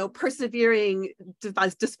and, persevering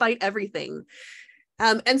despite everything.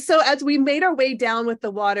 And so as we made our way down with the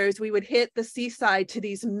waters, we would hit the seaside to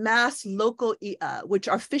these mass local i'a, which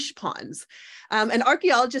are fish ponds. And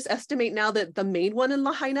archaeologists estimate now that the main one in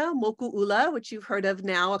Lahaina, Moku'ula, which you've heard of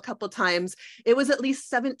now a couple times, it was at least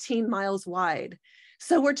 17 miles wide.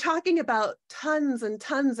 So we're talking about tons and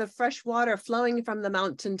tons of fresh water flowing from the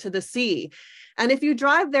mountain to the sea. And if you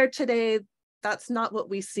drive there today, that's not what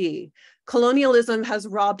we see. Colonialism has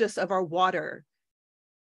robbed us of our water.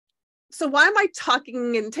 So why am I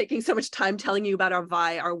talking and taking so much time telling you about our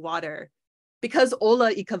vai, our water? Because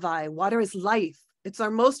ola ikavai, water is life. It's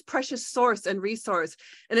our most precious source and resource.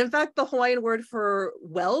 And in fact, the Hawaiian word for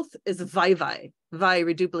wealth is vai, vai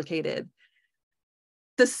reduplicated.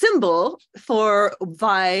 The symbol for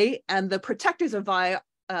vai and the protectors of vai,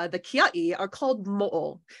 the kia'i, are called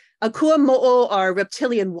mo'o. Akua mo'o are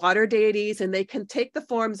reptilian water deities, and they can take the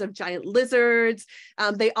forms of giant lizards.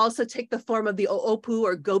 They also take the form of the o'opu,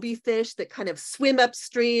 or goby fish, that kind of swim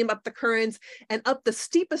upstream, up the currents, and up the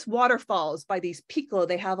steepest waterfalls by these piko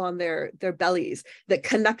they have on their bellies that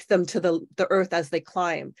connect them to the earth as they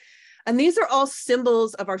climb. And these are all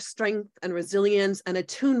symbols of our strength and resilience and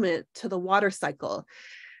attunement to the water cycle.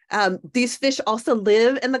 These fish also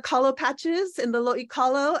live in the kalo patches, in the lo'i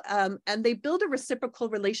kalo, and they build a reciprocal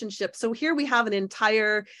relationship. So here we have an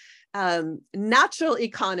entire natural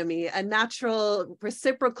economy, a natural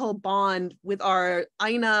reciprocal bond with our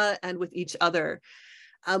aina and with each other.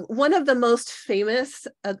 One of the most famous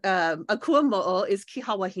akua mo'o is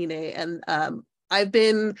Kihawahine, and I've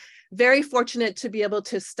been very fortunate to be able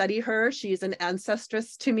to study her. She's an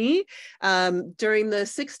ancestress to me. During the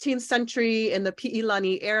 16th century, in the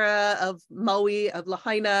Pi'ilani era of Maui, of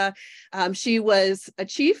Lahaina, she was a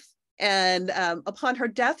chief. And upon her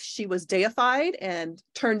death, she was deified and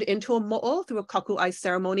turned into a mo'o through a kaku'ai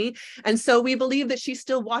ceremony. And so we believe that she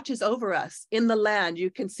still watches over us in the land. You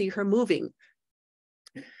can see her moving.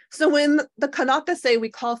 So when the Kanaka say we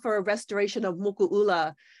call for a restoration of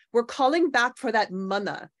moku'ula, we're calling back for that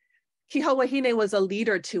mana. Kiha Wahine was a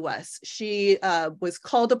leader to us. She was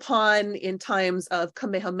called upon in times of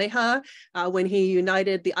Kamehameha when he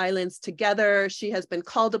united the islands together. She has been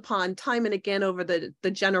called upon time and again over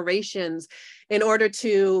the generations in order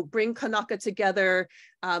to bring Kanaka together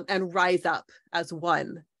and rise up as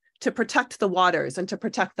one to protect the waters and to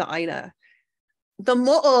protect the Aina. The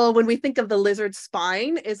mo'o, when we think of the lizard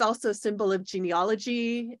spine, is also a symbol of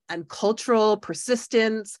genealogy and cultural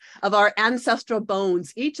persistence of our ancestral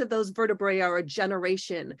bones. Each of those vertebrae are a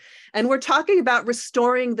generation. And we're talking about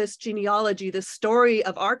restoring this genealogy, this story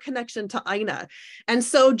of our connection to Aina. And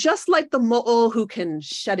so just like the mo'o who can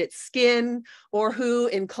shed its skin, or who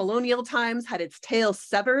in colonial times had its tail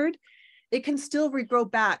severed, it can still regrow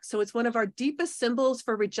back. So it's one of our deepest symbols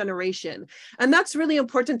for regeneration. And that's really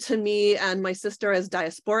important to me and my sister as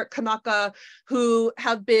diasporic Kanaka, who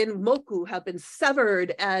have been moku, have been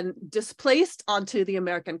severed and displaced onto the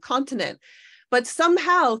American continent. But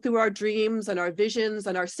somehow through our dreams and our visions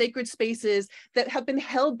and our sacred spaces that have been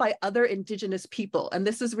held by other Indigenous people. And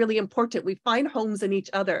this is really important. We find homes in each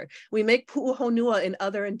other. We make pu'uhonua in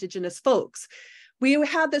other Indigenous folks. We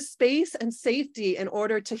have the space and safety in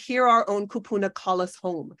order to hear our own kupuna call us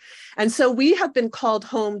home. And so we have been called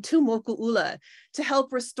home to Moku'ula to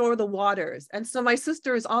help restore the waters. And so my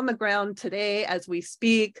sister is on the ground today as we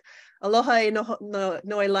speak. Aloha e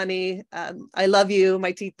noelani. I love you,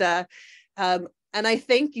 my tita. And I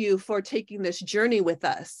thank you for taking this journey with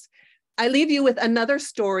us. I leave you with another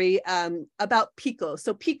story about piko.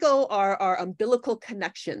 So piko are our umbilical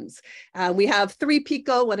connections. We have 3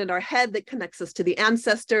 piko, one in our head that connects us to the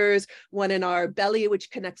ancestors, one in our belly,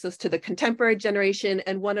 which connects us to the contemporary generation,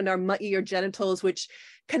 and one in our ma'i or genitals, which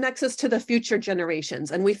connects us to the future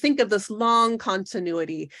generations. And we think of this long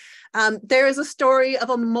continuity. There is a story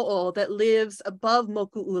of a mo'o that lives above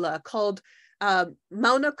Moku'ula called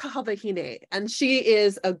Mauna Kahavahine, and she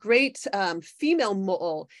is a great female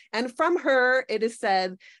mo'o. And from her, it is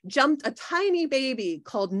said, jumped a tiny baby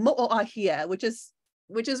called Mo'oahia, which is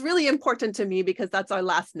really important to me because that's our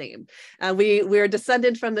last name. We're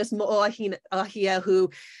descended from this Mo'oahia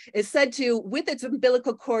who is said to, with its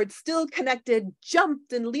umbilical cord still connected,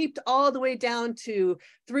 jumped and leaped all the way down through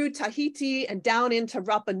Tahiti and down into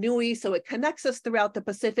Rapa Nui. So it connects us throughout the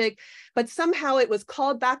Pacific, but somehow it was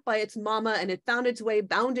called back by its mama and it found its way,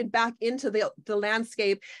 bounded back into the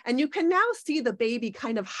landscape. And you can now see the baby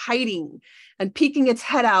kind of hiding and peeking its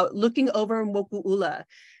head out, looking over Moku'ula.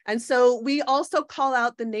 And so we also call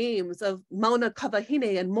out the names of Mauna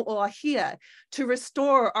Kawahine and Mo'oahia to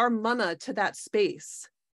restore our mana to that space.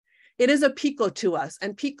 It is a piko to us,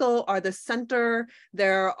 and piko are the center.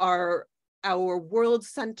 There are our world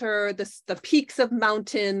center, the peaks of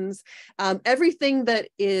mountains, everything that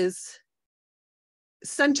is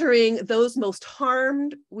centering those most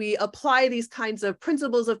harmed. We apply these kinds of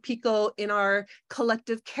principles of piko in our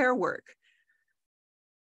collective care work.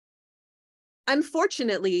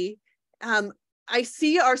 Unfortunately, I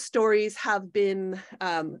see our stories have been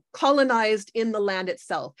colonized in the land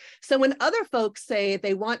itself. So when other folks say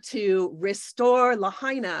they want to restore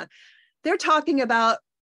Lahaina, they're talking about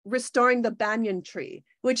restoring the banyan tree,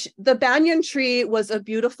 which the banyan tree was a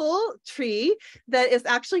beautiful tree that is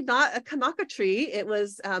actually not a Kanaka tree. It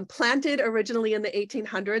was planted originally in the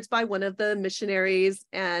 1800s by one of the missionaries,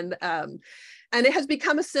 and it has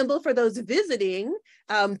become a symbol for those visiting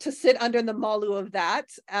to sit under the malu of that.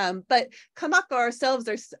 But Kanaka ourselves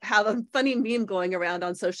have a funny meme going around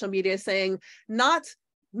on social media saying, not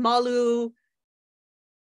malu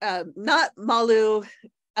of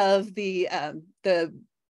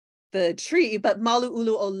the tree, but malu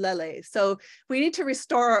ulu olele. So we need to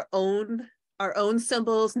restore our own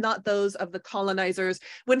symbols, not those of the colonizers.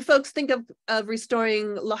 When folks think of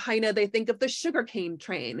restoring Lahaina, they think of the sugarcane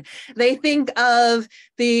train. They think of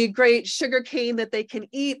the great sugarcane that they can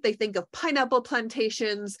eat. They think of pineapple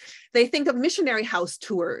plantations. They think of missionary house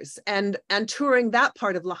tours and touring that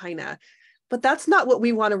part of Lahaina. But that's not what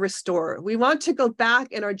we want to restore. We want to go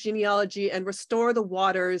back in our genealogy and restore the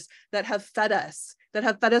waters that have fed us that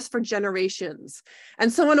have fed us for generations.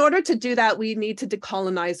 And so in order to do that, we need to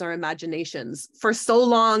decolonize our imaginations. For so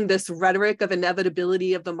long, this rhetoric of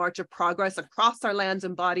inevitability of the march of progress across our lands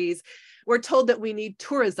and bodies, we're told that we need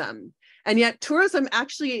tourism. And yet tourism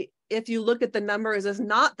actually, if you look at the numbers, is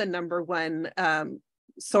not the number one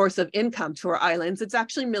source of income to our islands. It's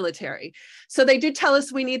actually military. So they do tell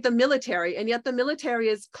us we need the military, and yet the military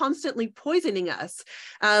is constantly poisoning us.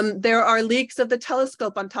 There are leaks of the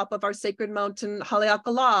telescope on top of our sacred mountain,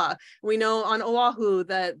 Haleakala. We know on Oahu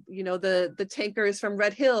that, you know, the tankers from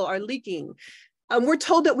Red Hill are leaking. We're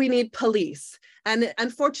told that we need police. And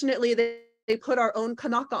unfortunately, they put our own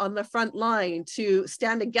Kanaka on the front line to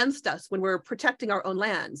stand against us when we're protecting our own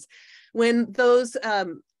lands. When those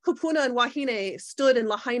Kupuna and Wahine stood in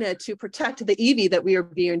Lahaina to protect the iwi that we are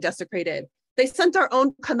being desecrated, they sent our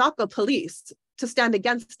own Kanaka police to stand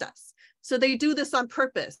against us. So they do this on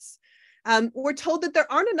purpose. We're told that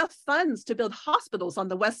there aren't enough funds to build hospitals on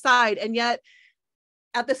the west side, and yet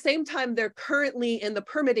at the same time, they're currently in the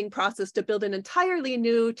permitting process to build an entirely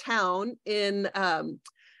new town in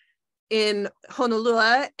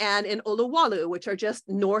Honolulu and in Oluwalu, which are just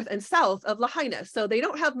north and south of Lahaina. So they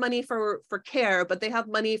don't have money for care, but they have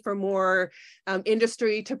money for more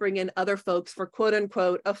industry to bring in other folks for quote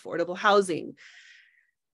unquote affordable housing.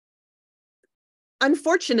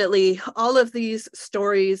 Unfortunately, all of these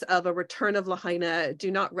stories of a return of Lahaina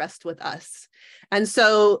do not rest with us. And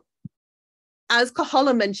so, as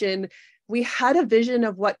Kahala mentioned, we had a vision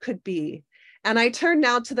of what could be. And I turn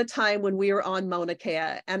now to the time when we were on Mauna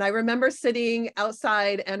Kea. And I remember sitting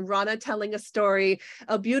outside and Rana telling a story,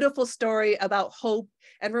 a beautiful story about hope,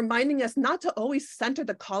 and reminding us not to always center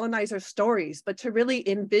the colonizer's stories, but to really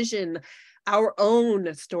envision our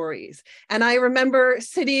own stories. And I remember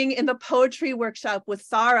sitting in the poetry workshop with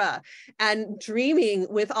Sarah and dreaming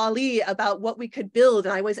with Ali about what we could build.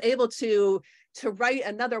 And I was able to write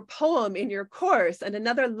another poem in your course and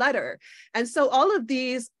another letter. And so all of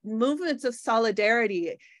these movements of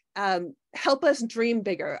solidarity help us dream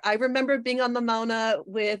bigger. I remember being on the Mauna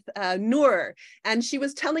with Noor, and she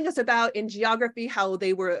was telling us about in geography how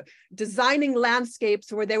they were designing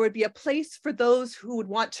landscapes where there would be a place for those who would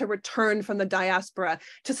want to return from the diaspora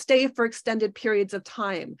to stay for extended periods of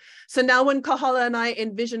time. So now when Kahala and I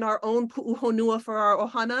envision our own pu'uhonua for our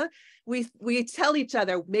ohana, we tell each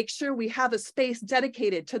other, make sure we have a space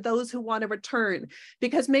dedicated to those who want to return,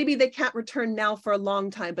 because maybe they can't return now for a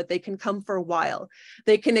long time, but they can come for a while.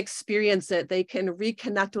 They can experience it. They can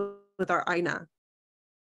reconnect with our aina.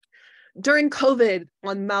 During COVID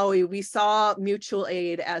on Maui, we saw mutual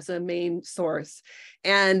aid as a main source.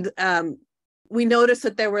 And we noticed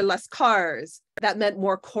that there were less cars. That meant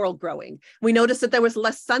more coral growing. We noticed that there was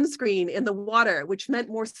less sunscreen in the water, which meant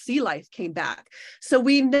more sea life came back. So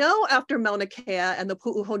we know after Mauna Kea and the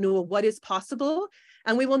Pu'uhonua what is possible,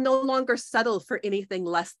 and we will no longer settle for anything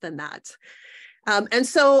less than that. And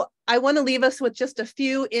so I want to leave us with just a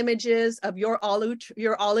few images of your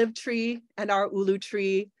olive tree and our ulu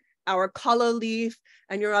tree, our kala leaf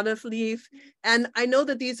and your olive leaf. And I know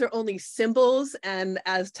that these are only symbols, and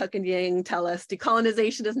as Tuck and Yang tell us,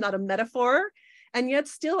 decolonization is not a metaphor, and yet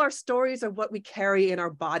still our stories are what we carry in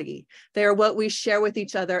our body. They are what we share with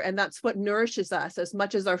each other, and that's what nourishes us as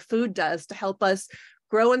much as our food does to help us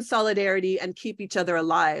grow in solidarity and keep each other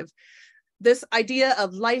alive. This idea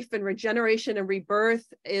of life and regeneration and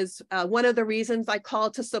rebirth is one of the reasons I call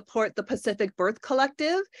to support the Pacific Birth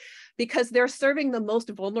Collective, because they're serving the most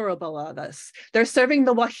vulnerable of us. They're serving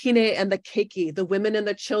the wahine and the keiki, the women and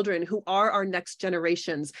the children who are our next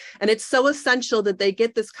generations. And it's so essential that they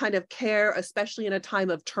get this kind of care, especially in a time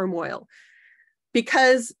of turmoil,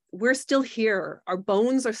 because we're still here. Our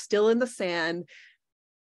bones are still in the sand.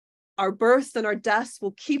 Our births and our deaths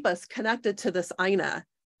will keep us connected to this aina.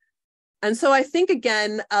 And so I think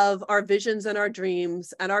again of our visions and our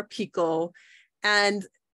dreams and our piko, and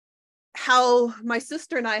how my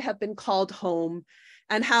sister and I have been called home,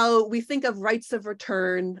 and how we think of rights of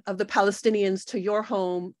return of the Palestinians to your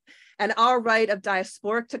home, and our right of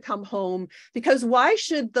diasporic to come home. Because why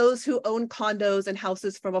should those who own condos and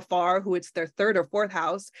houses from afar, who it's their third or fourth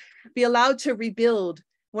house, be allowed to rebuild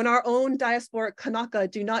when our own diasporic Kanaka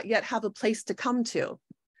do not yet have a place to come to?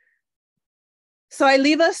 So I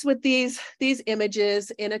leave us with these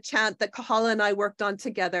images in a chant that Kahala and I worked on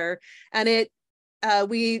together, and I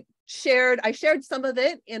shared some of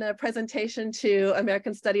it in a presentation to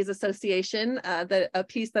American Studies Association, a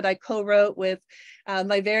piece that I co-wrote with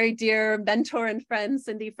my very dear mentor and friend,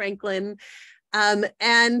 Cindy Franklin.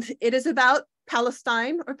 And it is about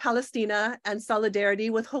Palestine or Palestina and solidarity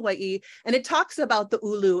with Hawaii. And it talks about the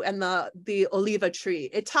ulu and the oliva tree.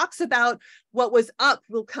 It talks about what was up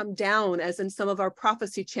will come down, as in some of our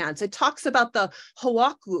prophecy chants. It talks about the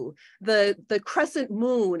Hawaku, the crescent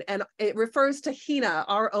moon, and it refers to Hina,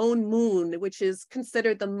 our own moon, which is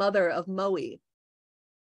considered the mother of Maui.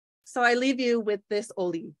 So I leave you with this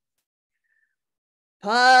oli.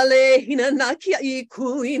 Pale hina na kia I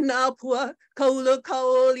kuina pua kaula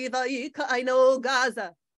kaoliva I ka aino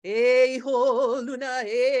Gaza e ho luna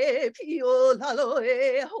e pio lalo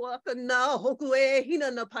e hawaka na hoku e hina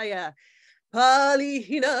na paya Pali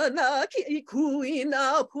hina na kia I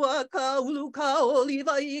kuina pua kaulu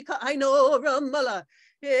kaoliva I ka aino Ramala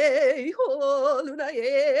e ho luna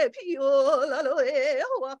e pio lalo e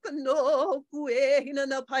hawaka no hoku e hina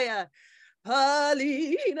na paya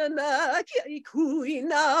Palina na kia I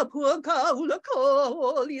kuina pua kaula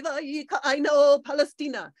kaoliva I ka aino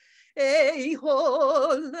Palestina. E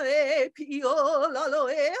hol e pio lalo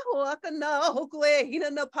e hoaka na hoku e hina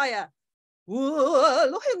na paya. Ua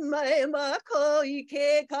lohe mai ma ko I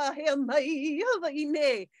ke ka hea mai Hawaii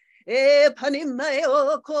ne. E pani mai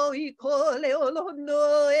o ko I ko leo loho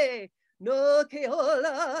no e. No ke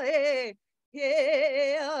ola e. Yeah,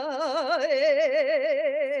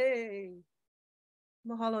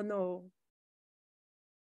 Mahalo no.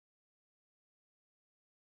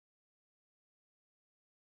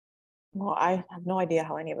 Well, I have no idea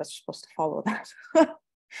how any of us are supposed to follow that.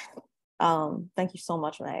 Thank you so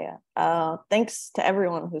much, Maya. Thanks to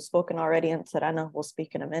everyone who's spoken already, and Sarana will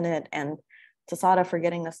speak in a minute, and to Sara for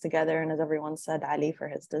getting us together, and as everyone said, Ali for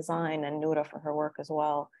his design, and Noura for her work as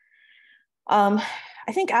well.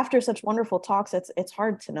 I think after such wonderful talks, it's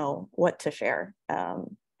hard to know what to share.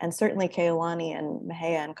 And certainly Keolani and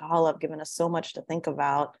Mehea and Kahala have given us so much to think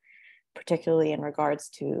about, particularly in regards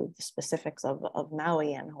to the specifics of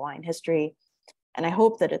Maui and Hawaiian history. And I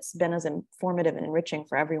hope that it's been as informative and enriching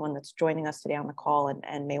for everyone that's joining us today on the call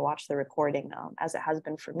and may watch the recording as it has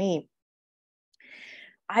been for me.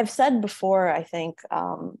 I've said before, I think,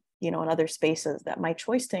 in other spaces that my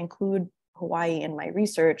choice to include Hawaii in my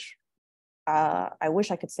research, I wish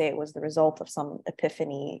I could say it was the result of some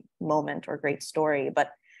epiphany moment or great story, but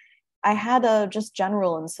I had a just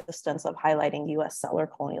general insistence of highlighting US settler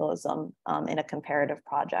colonialism in a comparative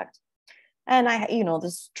project. And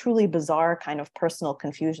this truly bizarre kind of personal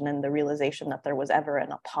confusion and the realization that there was ever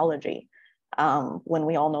an apology when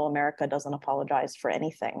we all know America doesn't apologize for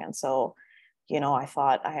anything. And so, I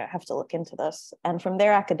thought I have to look into this. And from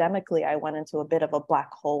there, academically, I went into a bit of a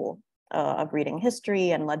black hole of reading history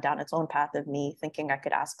and led down its own path of me thinking I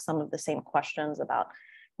could ask some of the same questions about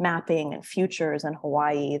mapping and futures in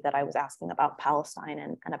Hawaii that I was asking about Palestine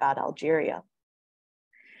and about Algeria.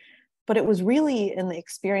 But it was really in the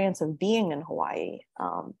experience of being in Hawaii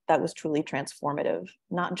that was truly transformative,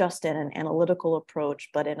 not just in an analytical approach,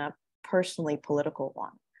 but in a personally political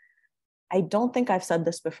one. I don't think I've said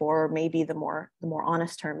this before, or maybe the more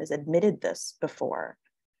honest term is admitted this before.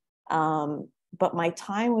 But my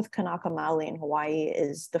time with Kanaka Maoli in Hawaii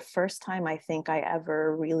is the first time I think I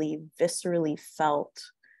ever really viscerally felt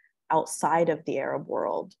outside of the Arab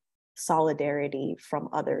world solidarity from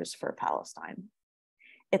others for Palestine.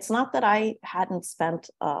 It's not that I hadn't spent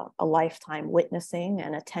a lifetime witnessing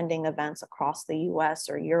and attending events across the US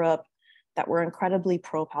or Europe that were incredibly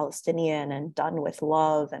pro-Palestinian and done with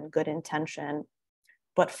love and good intention.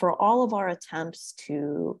 But for all of our attempts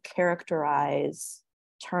to characterize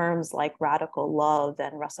terms like radical love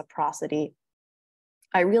and reciprocity,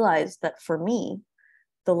 I realized that for me,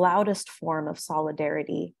 the loudest form of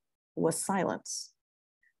solidarity was silence.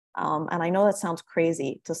 And I know that sounds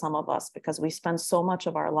crazy to some of us because we spend so much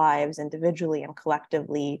of our lives individually and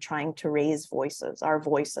collectively trying to raise voices, our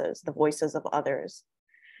voices, the voices of others.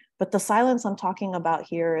 But the silence I'm talking about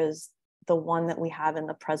here is the one that we have in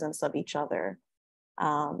the presence of each other.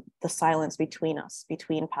 The silence between us,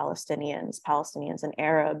 between Palestinians and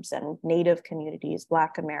Arabs and Native communities,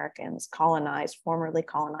 Black Americans, colonized, formerly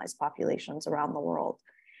colonized populations around the world.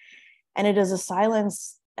 And it is a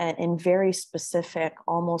silence in very specific,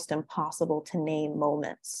 almost impossible to name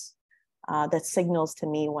moments that signals to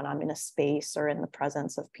me when I'm in a space or in the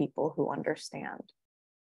presence of people who understand.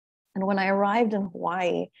 And when I arrived in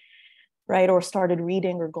Hawaii, right, or started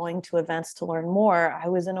reading or going to events to learn more, I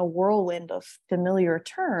was in a whirlwind of familiar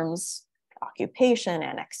terms: occupation,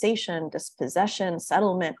 annexation, dispossession,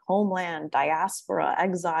 settlement, homeland, diaspora,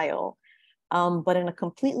 exile, but in a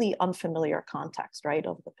completely unfamiliar context, right,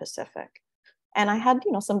 of the Pacific. And I had,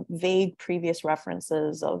 some vague previous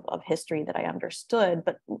references of history that I understood,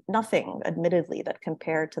 but nothing, admittedly, that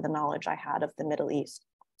compared to the knowledge I had of the Middle East.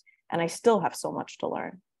 And I still have so much to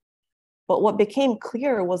learn. But what became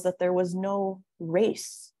clear was that there was no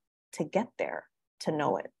race to get there, to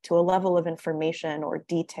know it, to a level of information or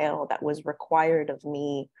detail that was required of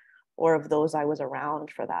me or of those I was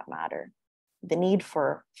around for that matter. The need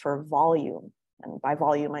for volume, and by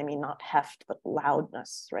volume, I mean not heft, but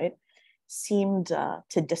loudness, right, seemed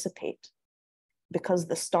to dissipate because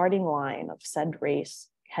the starting line of said race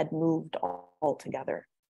had moved altogether.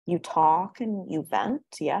 You talk and you vent,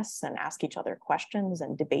 yes, and ask each other questions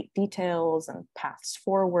and debate details and paths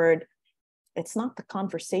forward. It's not the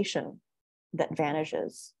conversation that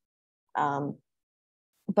vanishes.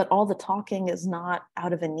 But all the talking is not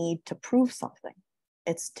out of a need to prove something.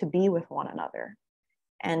 It's to be with one another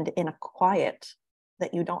and in a quiet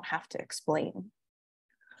that you don't have to explain.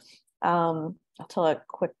 I'll tell a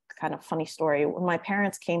quick kind of funny story. When my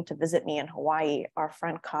parents came to visit me in Hawaii, our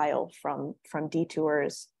friend Kyle from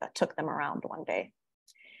Detours took them around one day.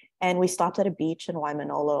 And we stopped at a beach in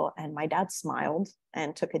Waimanolo, and my dad smiled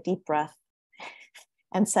and took a deep breath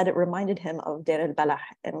and said it reminded him of Deir el-Balah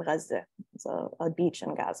in Gaza. It's a beach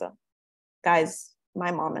in Gaza. Guys, my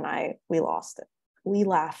mom and I, we lost it. We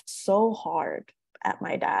laughed so hard at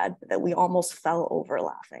my dad that we almost fell over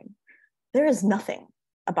laughing. There is nothing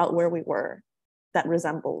about where we were that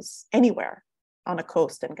resembles anywhere on a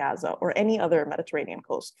coast in Gaza or any other Mediterranean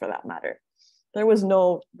coast for that matter. There was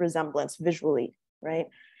no resemblance visually, right?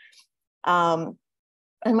 And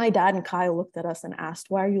my dad and Kyle looked at us and asked,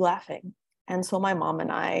 "Why are you laughing?" And so my mom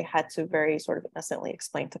and I had to very sort of innocently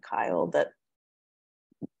explain to Kyle that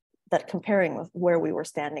comparing with where we were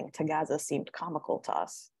standing to Gaza seemed comical to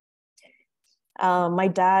us. My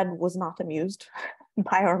dad was not amused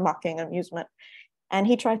by our mocking amusement. And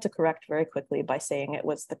he tried to correct very quickly by saying it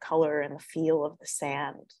was the color and the feel of the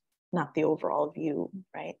sand, not the overall view,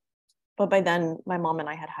 right? But by then, my mom and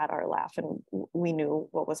I had had our laugh and we knew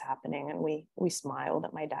what was happening and we smiled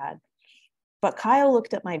at my dad. But Kyle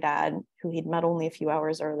looked at my dad, who he'd met only a few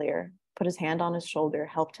hours earlier, put his hand on his shoulder,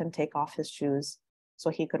 helped him take off his shoes so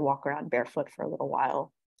he could walk around barefoot for a little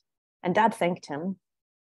while. And Dad thanked him.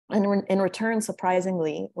 And in return,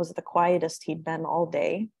 surprisingly, was the quietest he'd been all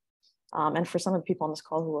day. And for some of the people on this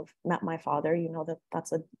call who have met my father, you know that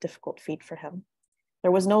that's a difficult feat for him.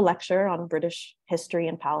 There was no lecture on British history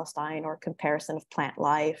in Palestine or comparison of plant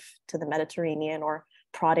life to the Mediterranean or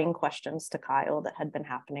prodding questions to Kyle that had been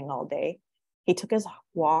happening all day. He took his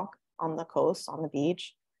walk on the coast, on the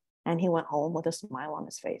beach, and he went home with a smile on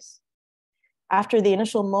his face. After the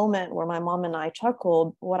initial moment where my mom and I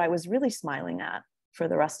chuckled, what I was really smiling at for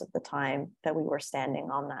the rest of the time that we were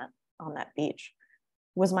standing on that beach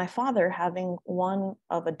was my father having one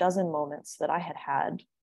of a dozen moments that I had had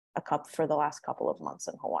for the last couple of months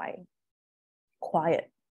in Hawaii.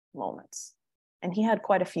 Quiet moments. And he had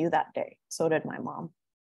quite a few that day. So did my mom.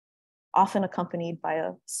 Often accompanied by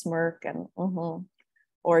a smirk and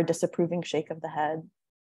or a disapproving shake of the head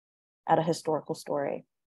at a historical story.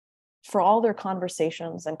 For all their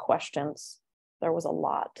conversations and questions, there was a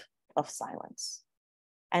lot of silence.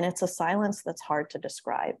 And it's a silence that's hard to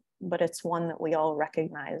describe, but it's one that we all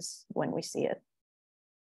recognize when we see it.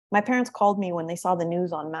 My parents called me when they saw the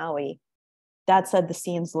news on Maui. Dad said the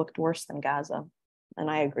scenes looked worse than Gaza, and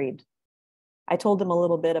I agreed. I told them a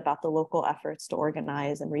little bit about the local efforts to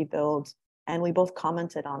organize and rebuild, and we both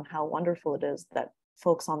commented on how wonderful it is that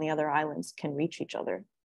folks on the other islands can reach each other.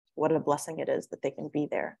 What a blessing it is that they can be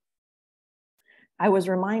there. I was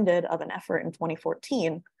reminded of an effort in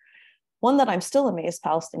 2014, one that I'm still amazed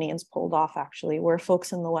Palestinians pulled off actually, where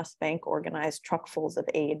folks in the West Bank organized truckfuls of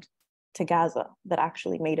aid to Gaza that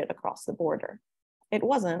actually made it across the border. It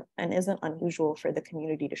wasn't and isn't unusual for the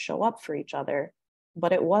community to show up for each other,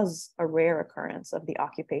 but it was a rare occurrence of the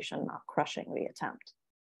occupation not crushing the attempt.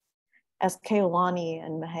 As Keolani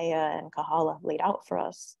and Mahea and Kahala laid out for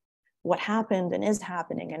us, what happened and is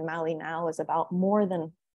happening in Maui now is about more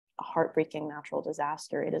than a heartbreaking natural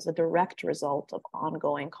disaster. It is a direct result of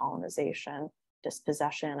ongoing colonization,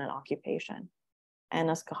 dispossession, and occupation. And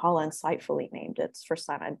as Kahala insightfully named it, it's the first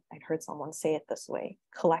time I'd heard someone say it this way,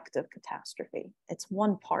 collective catastrophe. It's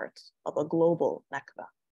one part of a global Nakba.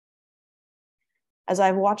 As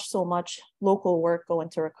I've watched so much local work go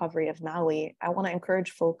into recovery of Maui, I want to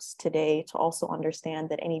encourage folks today to also understand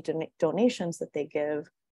that any donations that they give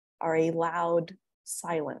are a loud,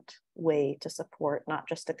 silent way to support not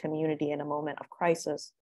just a community in a moment of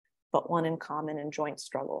crisis, but one in common and joint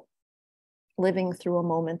struggle. Living through a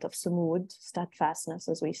moment of sumud, steadfastness,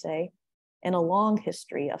 as we say, in a long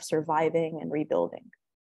history of surviving and rebuilding.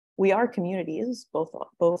 We are communities,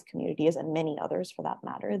 both communities and many others for that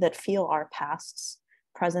matter, that feel our pasts,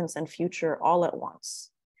 presence, and future all at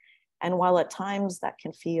once. And while at times that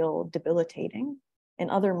can feel debilitating, In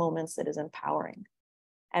other moments, it is empowering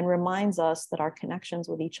and reminds us that our connections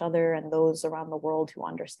with each other and those around the world who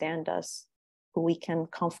understand us, who we can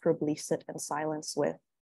comfortably sit in silence with,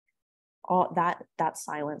 all that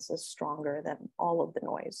silence is stronger than all of the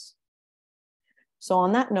noise. So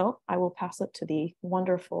on that note, I will pass it to the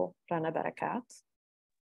wonderful Rana Barakat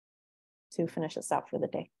to finish us out for the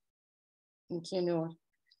day. Thank you, Noor.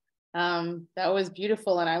 That was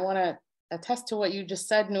beautiful, and I want to attest to what you just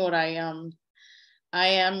said, Noor. I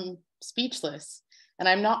am speechless, and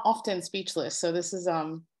I'm not often speechless, so this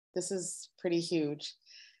is pretty huge.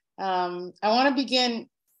 I want to begin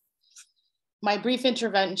my brief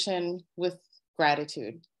intervention with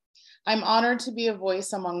gratitude. I'm honored to be a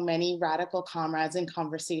voice among many radical comrades in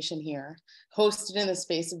conversation here, hosted in the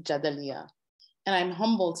space of Jadaliya. And I'm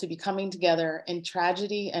humbled to be coming together in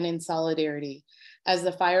tragedy and in solidarity as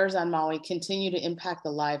the fires on Maui continue to impact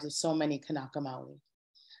the lives of so many Kanaka Maoli.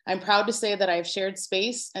 I'm proud to say that I've shared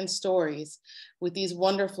space and stories with these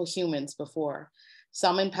wonderful humans before,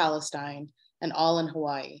 some in Palestine and all in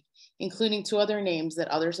Hawaii, including 2 other names that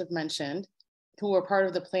others have mentioned who were part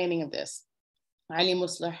of the planning of this, Ali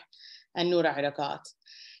Musleh and Noura Irakat.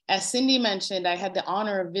 As Cindy mentioned, I had the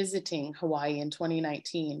honor of visiting Hawaii in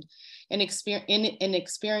 2019, an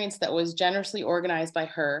experience that was generously organized by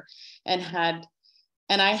her, and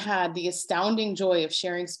I had the astounding joy of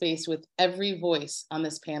sharing space with every voice on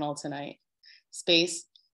this panel tonight, space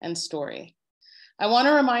and story. I want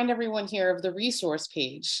to remind everyone here of the resource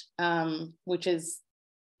page, which is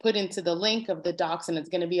put into the link of the docs, and it's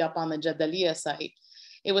going to be up on the Jadaliya site.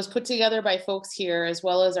 It was put together by folks here, as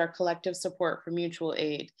well as our collective support for mutual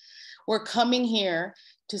aid. We're coming here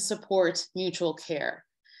to support mutual care.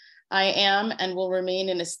 I am and will remain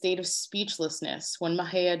in a state of speechlessness when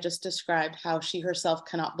Mahia just described how she herself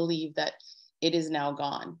cannot believe that it is now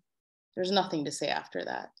gone. There's nothing to say after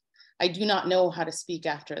that. I do not know how to speak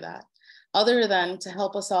after that, other than to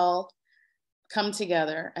help us all come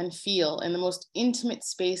together and feel in the most intimate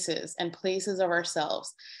spaces and places of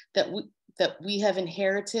ourselves that we have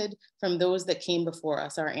inherited from those that came before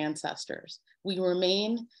us, our ancestors. We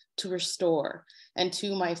remain to restore, and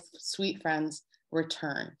to my sweet friends,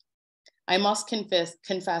 return. I must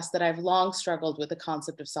confess that I've long struggled with the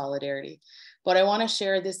concept of solidarity, but I want to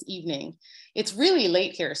share this evening. It's really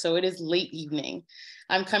late here, so it is late evening.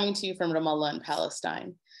 I'm coming to you from Ramallah in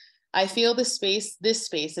Palestine. I feel this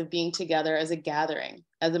space of being together as a gathering,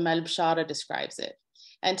 as Amal Bshara describes it.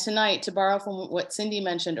 And tonight, to borrow from what Cindy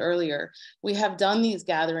mentioned earlier, we have done these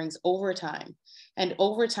gatherings over time. And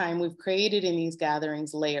over time, we've created in these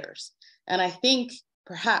gatherings layers. And I think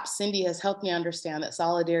perhaps Cindy has helped me understand that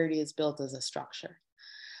solidarity is built as a structure.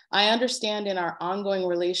 I understand in our ongoing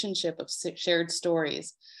relationship of shared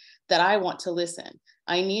stories that I want to listen.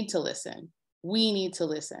 I need to listen. We need to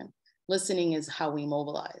listen. Listening is how we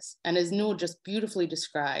mobilize. And as Noor just beautifully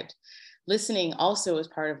described, listening also is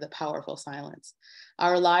part of the powerful silence.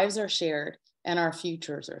 Our lives are shared and our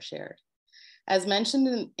futures are shared. As mentioned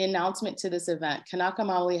in the announcement to this event, Kanaka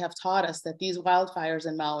Maoli have taught us that these wildfires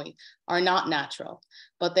in Maui are not natural,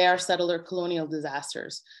 but they are settler colonial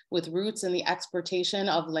disasters with roots in the exploitation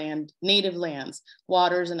of native lands,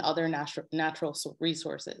 waters, and other natural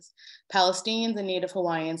resources. Palestinians and Native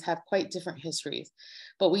Hawaiians have quite different histories,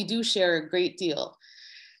 but we do share a great deal,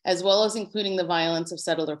 as well as including the violence of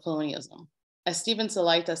settler colonialism. As Stephen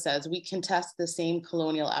Salaita says, we contest the same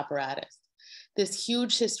colonial apparatus. This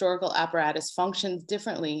huge historical apparatus functions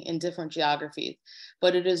differently in different geographies,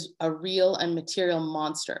 but it is a real and material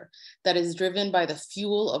monster that is driven by the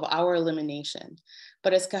fuel of our elimination.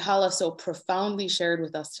 But as Kahala so profoundly shared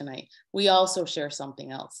with us tonight, we also share something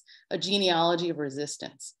else, a genealogy of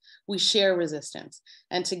resistance. We share resistance,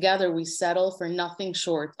 and together we settle for nothing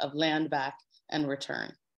short of land back and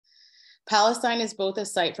return. Palestine is both a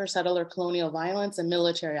site for settler colonial violence and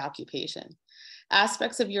military occupation.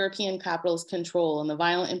 Aspects of European capitalist control and the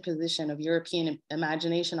violent imposition of European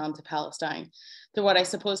imagination onto Palestine through what I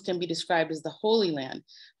suppose can be described as the Holy Land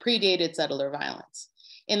predated settler violence.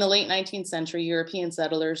 In the late 19th century, European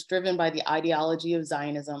settlers, driven by the ideology of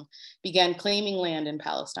Zionism, began claiming land in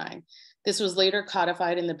Palestine. This was later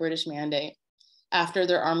codified in the British Mandate after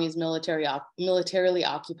their armies militarily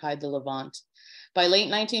occupied the Levant. By late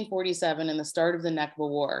 1947 and the start of the Nakba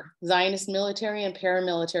War, Zionist military and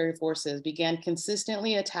paramilitary forces began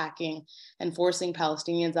consistently attacking and forcing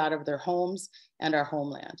Palestinians out of their homes and our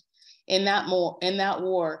homeland. In that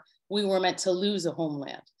war, we were meant to lose a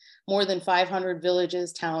homeland. More than 500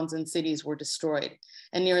 villages, towns, and cities were destroyed,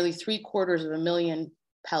 and nearly 750,000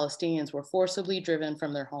 Palestinians were forcibly driven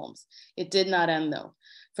from their homes. It did not end though,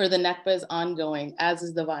 for the Nakba is ongoing, as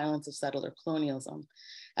is the violence of settler colonialism.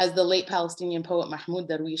 As the late Palestinian poet Mahmoud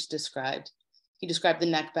Darwish described, he described the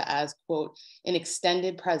Nakba as, quote, an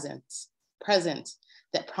extended present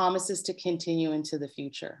that promises to continue into the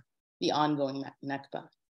future, the ongoing Nakba.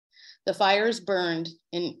 The fires burned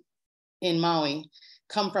in Maui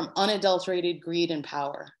come from unadulterated greed and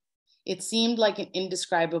power. It seemed like an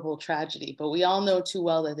indescribable tragedy, but we all know too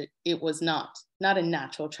well that it was not a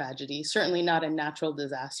natural tragedy, certainly not a natural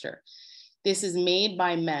disaster. This is made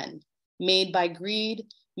by men, made by greed,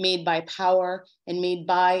 made by power, and made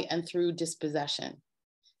by and through dispossession.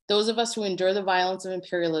 Those of us who endure the violence of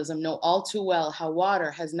imperialism know all too well how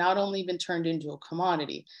water has not only been turned into a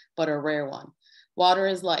commodity, but a rare one. Water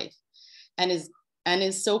is life, and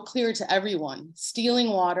is so clear to everyone. Stealing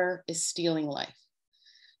water is stealing life.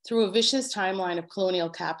 Through a vicious timeline of colonial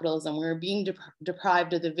capitalism, we are being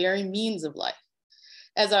deprived of the very means of life.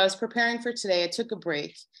 As I was preparing for today, I took a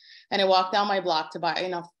break and I walked down my block to buy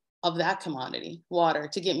enough of that commodity, water,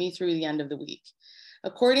 to get me through the end of the week.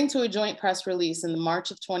 According to a joint press release in the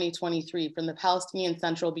March of 2023 from the Palestinian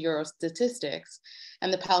Central Bureau of Statistics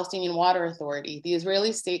and the Palestinian Water Authority, the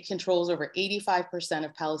Israeli state controls over 85%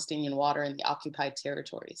 of Palestinian water in the occupied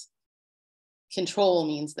territories. Control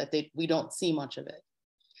means that we don't see much of it.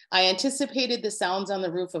 I anticipated the sounds on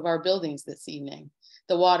the roof of our buildings this evening.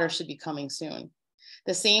 The water should be coming soon.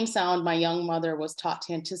 The same sound my young mother was taught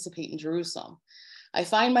to anticipate in Jerusalem. I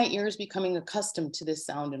find my ears becoming accustomed to this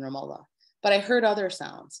sound in Ramallah, but I heard other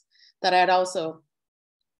sounds that I'd also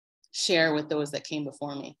share with those that came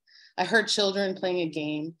before me. I heard children playing a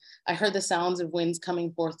game. I heard the sounds of winds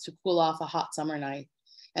coming forth to cool off a hot summer night.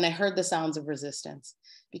 And I heard the sounds of resistance,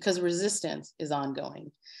 because resistance is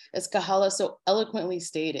ongoing. As Kahala so eloquently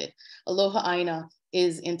stated, Aloha Aina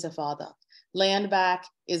is intifada. Land back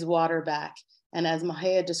is water back. And as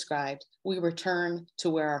Mahia described, we return to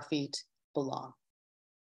where our feet belong.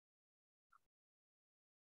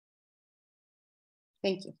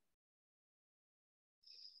 Thank you.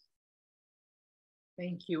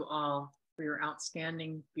 Thank you all for your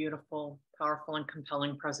outstanding, beautiful, powerful, and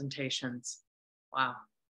compelling presentations. Wow.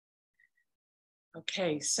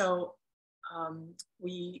 Okay, so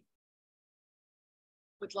we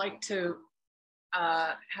would like to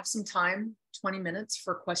have some time, 20 minutes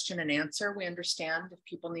for question and answer. We understand if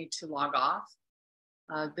people need to log off.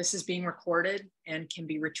 This is being recorded and can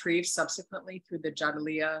be retrieved subsequently through the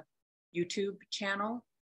Jadalia YouTube channel,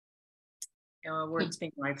 where it's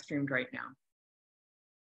being live streamed right now.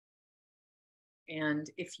 And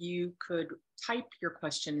if you could type your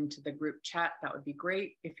question into the group chat, that would be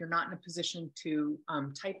great. If you're not in a position to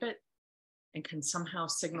type it and can somehow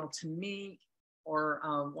signal to me or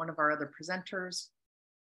one of our other presenters,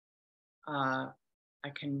 I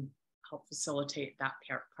can help facilitate that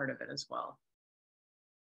part of it as well.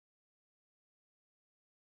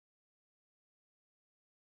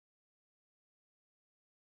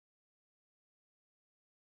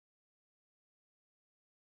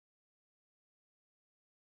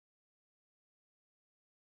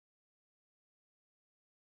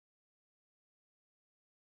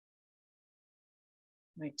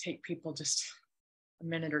 Might take people just a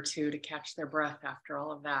minute or two to catch their breath after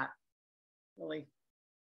all of that. Really,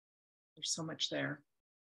 there's so much there.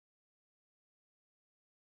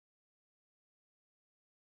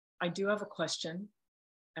 I do have a question.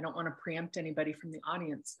 I don't want to preempt anybody from the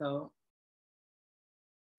audience, though.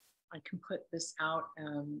 I can put this out,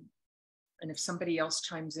 and if somebody else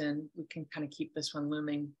chimes in, we can kind of keep this one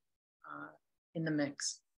looming in the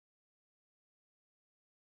mix.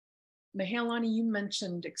 Mahealani, you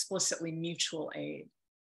mentioned explicitly mutual aid.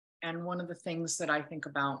 And one of the things that I think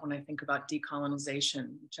about when I think about decolonization,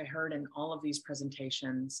 which I heard in all of these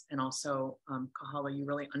presentations, and also Kahala, you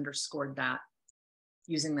really underscored that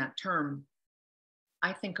using that term.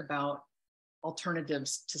 I think about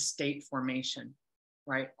alternatives to state formation,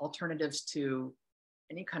 right? Alternatives to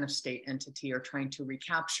any kind of state entity or trying to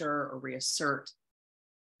recapture or reassert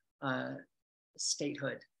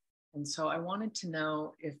statehood. And so I wanted to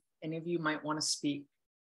know if any of you might want to speak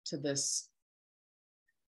to this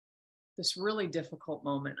really difficult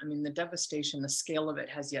moment. I mean, the devastation, the scale of it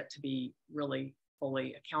has yet to be really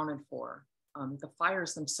fully accounted for. The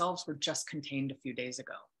fires themselves were just contained a few days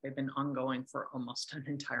ago. They've been ongoing for almost an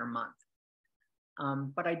entire month.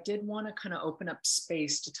 But I did want to kind of open up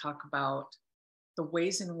space to talk about the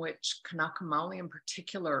ways in which Kanaka Maoli in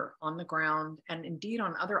particular on the ground, and indeed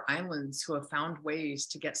on other islands who have found ways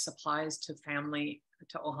to get supplies to family,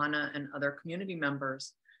 to Ohana and other community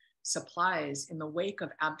members, supplies in the wake of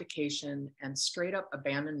abdication and straight up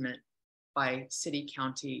abandonment by city,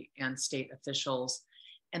 county, and state officials.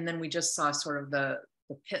 And then we just saw sort of the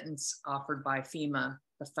pittance offered by FEMA,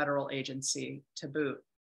 the federal agency, to boot.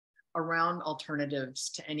 around alternatives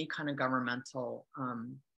to any kind of governmental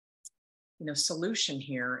solution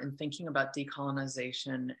here in thinking about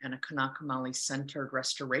decolonization and a Kanaka Maoli centered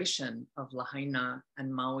restoration of Lahaina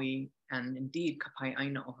and Maui and indeed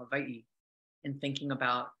Kapai'aina o Hawaii, in thinking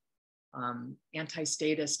about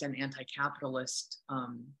anti-statist and anti-capitalist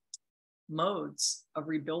modes of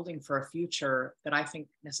rebuilding for a future that I think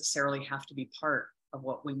necessarily have to be part of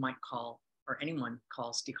what we might call, or anyone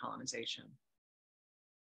calls, decolonization.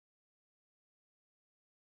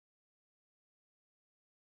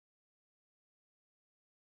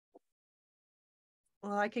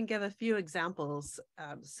 Well, I can give a few examples.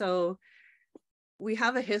 So we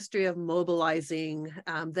have a history of mobilizing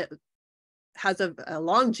that has a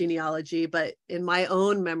long genealogy, but in my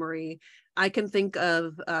own memory, I can think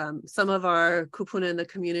of some of our kupuna in the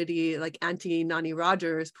community, like Auntie Nani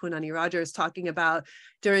Rogers, Punani Rogers, talking about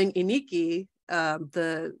during Iniki,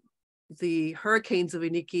 the hurricanes of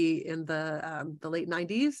Iniki in the late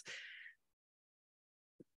 90s.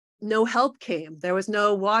 No help came. There was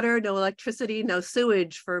no water, no electricity, no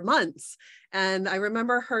sewage for months. And I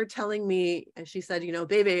remember her telling me, and she said, you know,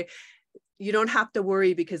 baby, you don't have to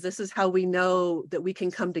worry because this is how we know that we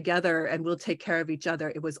can come together and we'll take care of each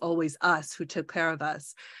other. It was always us who took care of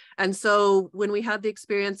us. And so when we had the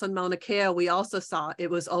experience on Mauna Kea, we also saw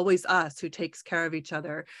it was always us who takes care of each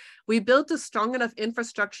other. We built a strong enough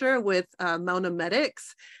infrastructure with Mauna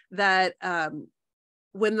medics that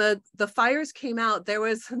when the fires came out,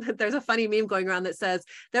 there's a funny meme going around that says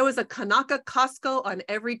there was a Kanaka Costco on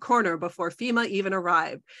every corner before FEMA even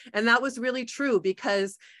arrived. And that was really true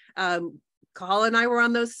because Kahala and I were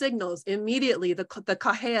on those signals. Immediately, the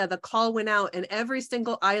kahea, the call went out and every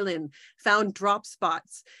single island found drop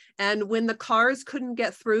spots. And when the cars couldn't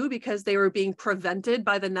get through because they were being prevented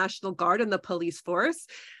by the National Guard and the police force,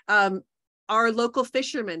 our local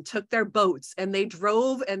fishermen took their boats and they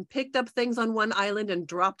drove and picked up things on one island and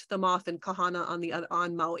dropped them off in Kahana on the other,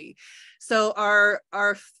 on Maui. So our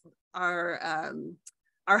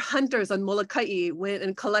hunters on Molokai went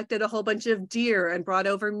and collected a whole bunch of deer and brought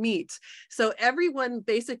over meat. So everyone,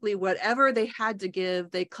 basically, whatever they had to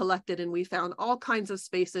give, they collected, and we found all kinds of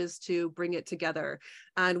spaces to bring it together.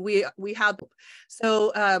 And we have,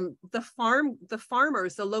 so the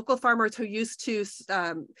farmers, the local farmers who used to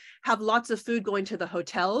have lots of food going to the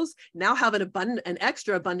hotels now have an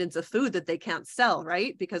extra abundance of food that they can't sell,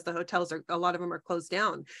 right? Because the hotels a lot of them are closed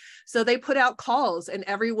down. So they put out calls and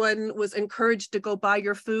everyone was encouraged to go buy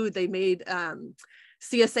your food. They made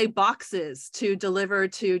CSA boxes to deliver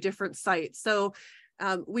to different sites. So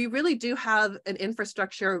we really do have an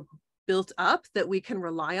infrastructure built up that we can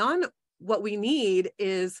rely on. What we need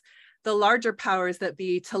is the larger powers that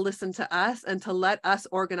be to listen to us and to let us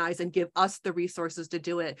organize and give us the resources to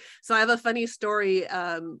do it. So I have a funny story.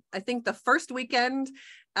 I think the first weekend,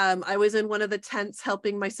 I was in one of the tents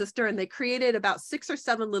helping my sister, and they created about 6 or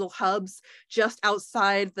 7 little hubs just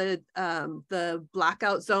outside the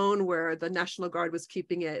blackout zone where the National Guard was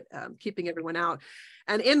keeping everyone out.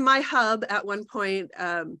 And in my hub at one point,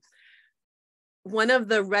 one of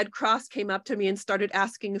the Red Cross came up to me and started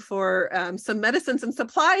asking for some medicines and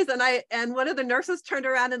supplies. And one of the nurses turned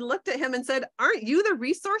around and looked at him and said, "Aren't you the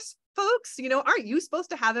resource folks? You know, aren't you supposed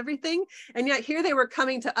to have everything?" And yet here they were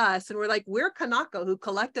coming to us and we're like, we're Kanaka who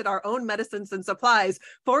collected our own medicines and supplies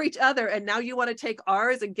for each other. And now you want to take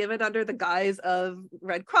ours and give it under the guise of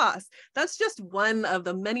Red Cross. That's just one of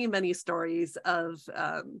the many, many stories of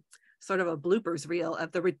sort of a bloopers reel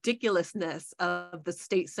of the ridiculousness of the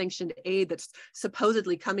state-sanctioned aid that's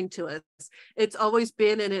supposedly coming to us. It's always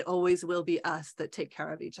been and it always will be us that take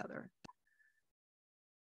care of each other.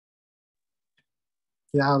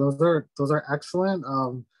 Yeah, those are excellent.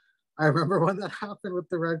 I remember when that happened with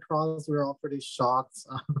the Red Cross, we were all pretty shocked.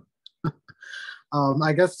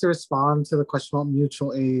 I guess to respond to the question about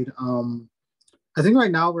mutual aid, I think right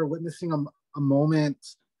now we're witnessing a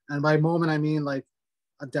moment, and by moment I mean like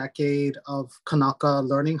a decade of Kanaka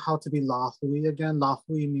learning how to be Lahui again.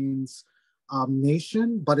 Lahui means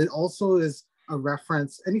nation, but it also is a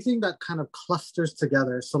reference, anything that kind of clusters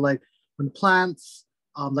together. So like when plants,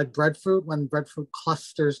 like breadfruit, when breadfruit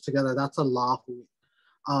clusters together, that's a Lahui.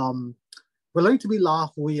 We're learning to be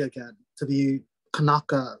Lahui again, to be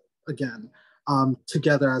Kanaka again,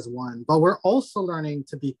 together as one. But we're also learning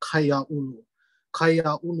to be Kaya Ulu.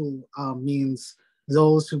 Kaya Ulu means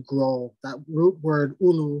those who grow. That root word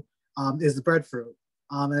ulu is the breadfruit,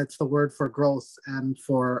 and it's the word for growth. And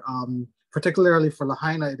for particularly for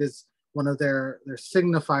Lahaina, it is one of their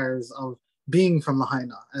signifiers of being from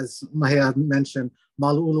Lahaina, as Mahia mentioned,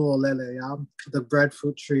 Maluulu Olele, yeah? The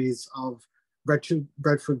breadfruit trees of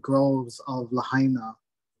breadfruit groves of Lahaina.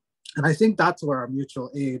 And I think that's where our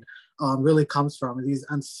mutual aid really comes from, these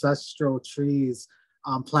ancestral trees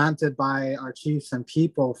planted by our chiefs and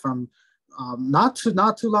people from not too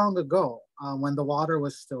long ago when the water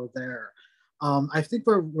was still there. I think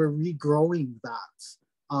we're regrowing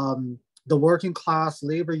that. The working class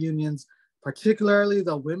labor unions, particularly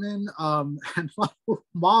the women and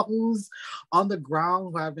mahus on the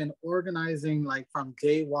ground who have been organizing like from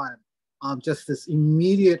day one. Just this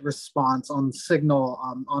immediate response on signal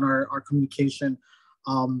on our communication.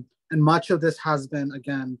 And much of this has been,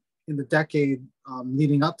 again, in the decade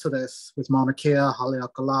leading up to this with Mauna Kea,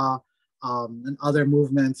 Haleakala, and other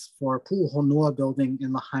movements for Pu'uhonua building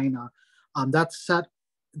in Lahaina. That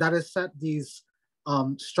has set these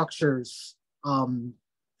structures,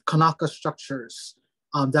 Kanaka structures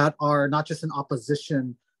that are not just in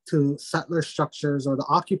opposition to settler structures or the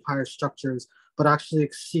occupier structures, but actually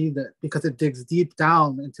exceed it because it digs deep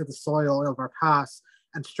down into the soil of our past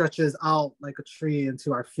and stretches out like a tree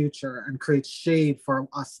into our future and creates shade for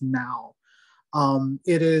us now.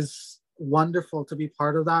 It is wonderful to be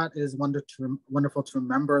part of that. It is wonderful to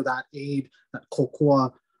remember that aid, that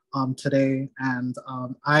kokua today. And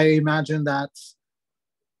I imagine that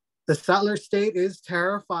the settler state is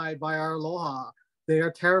terrified by our aloha. They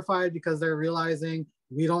are terrified because they're realizing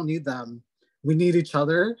we don't need them. We need each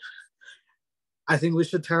other. I think we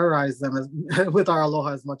should terrorize them with our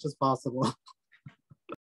aloha as much as possible.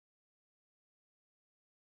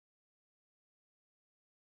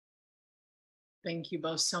 Thank you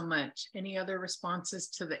both so much. Any other responses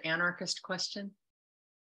to the anarchist question?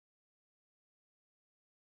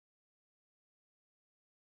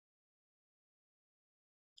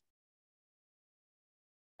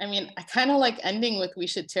 I mean, I kind of like ending with we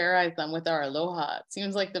should terrorize them with our aloha. It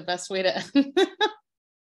seems like the best way to end.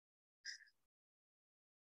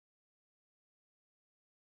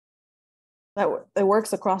 It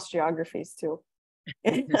works across geographies too.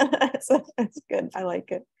 It's good. I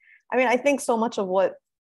like it. I mean, I think so much of what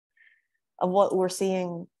we're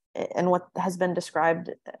seeing and what has been described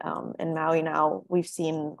in Maui now, we've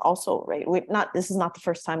seen also, right? This is not the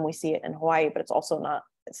first time we see it in Hawaii, but it's also not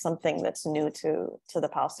something that's new to the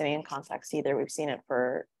Palestinian context either. We've seen it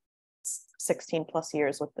for 16 plus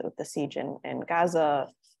years with the siege in Gaza,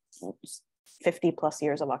 50 plus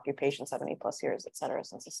years of occupation, 70 plus years, et cetera,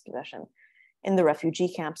 since dispossession. In the refugee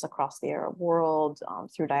camps across the Arab world,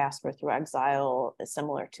 through diaspora, through exile, is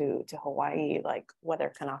similar to Hawaii, like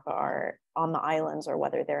whether Kanaka are on the islands or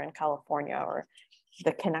whether they're in California, or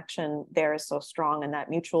the connection there is so strong, and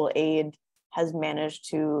that mutual aid has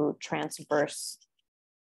managed to transverse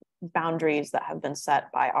boundaries that have been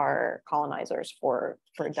set by our colonizers for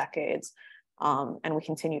decades. And we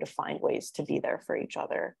continue to find ways to be there for each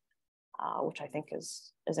other, which I think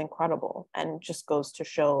is incredible, and just goes to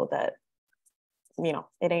show that, you know,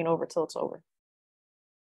 it ain't over till it's over.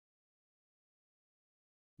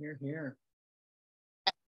 Hear, hear.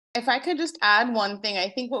 If I could just add one thing, I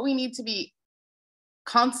think what we need to be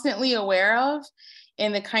constantly aware of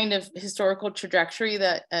in the kind of historical trajectory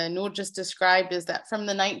that Noor just described is that from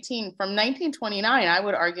 1929, I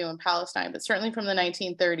would argue in Palestine, but certainly from the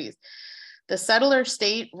 1930s, the settler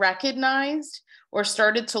state recognized or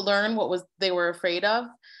started to learn what they were afraid of,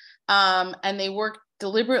 and they worked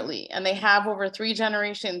deliberately, and they have over 3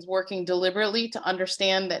 generations working deliberately to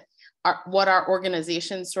understand that what our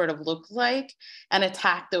organizations sort of look like and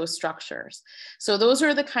attack those structures. So those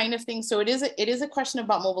are the kind of things. So it is a question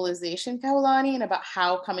about mobilization, Kaulani, and about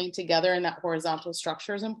how coming together in that horizontal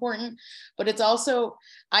structure is important. But it's also,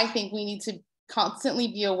 I think we need to constantly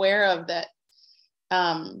be aware of that.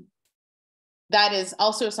 That is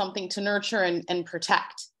also something to nurture and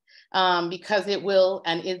protect, because it will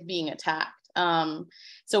and is being attacked.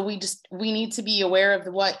 So we need to be aware of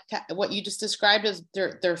what you just described as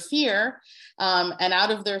their fear, and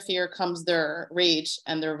out of their fear comes their rage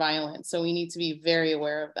and their violence. So we need to be very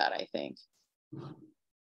aware of that, I think.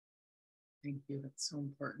 Thank you, that's so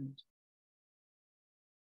important.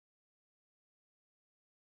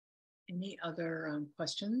 Any other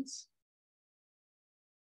questions?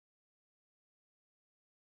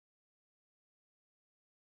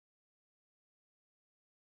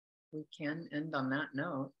 We can end on that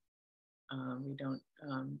note. We don't,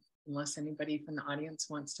 unless anybody from the audience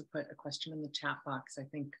wants to put a question in the chat box. I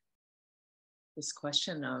think this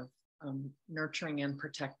question of nurturing and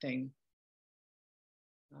protecting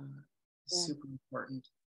is super important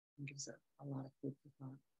and gives it a lot of food for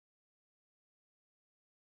thought.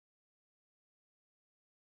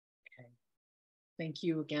 Okay, thank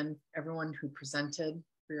you again, everyone who presented,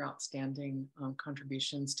 for your outstanding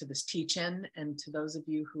contributions to this teach-in, and to those of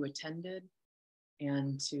you who attended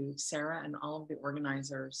and to Sarah and all of the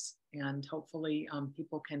organizers. And hopefully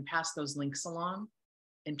people can pass those links along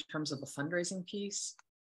in terms of the fundraising piece.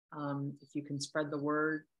 If you can spread the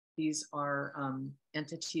word, these are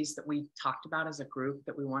entities that we talked about as a group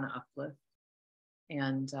that we want to uplift.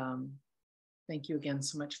 And thank you again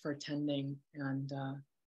so much for attending. And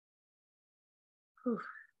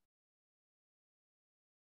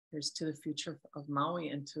here's to the future of Maui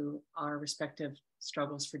and to our respective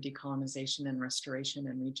struggles for decolonization and restoration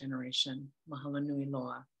and regeneration. Mahalo nui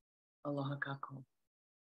loa. Aloha kako.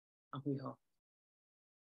 Ahuiho.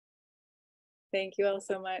 Thank you all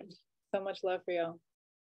so much. So much love for y'all.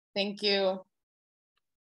 Thank you.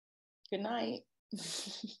 Good night.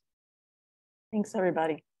 Thanks,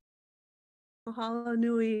 everybody. Mahalo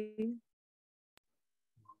nui.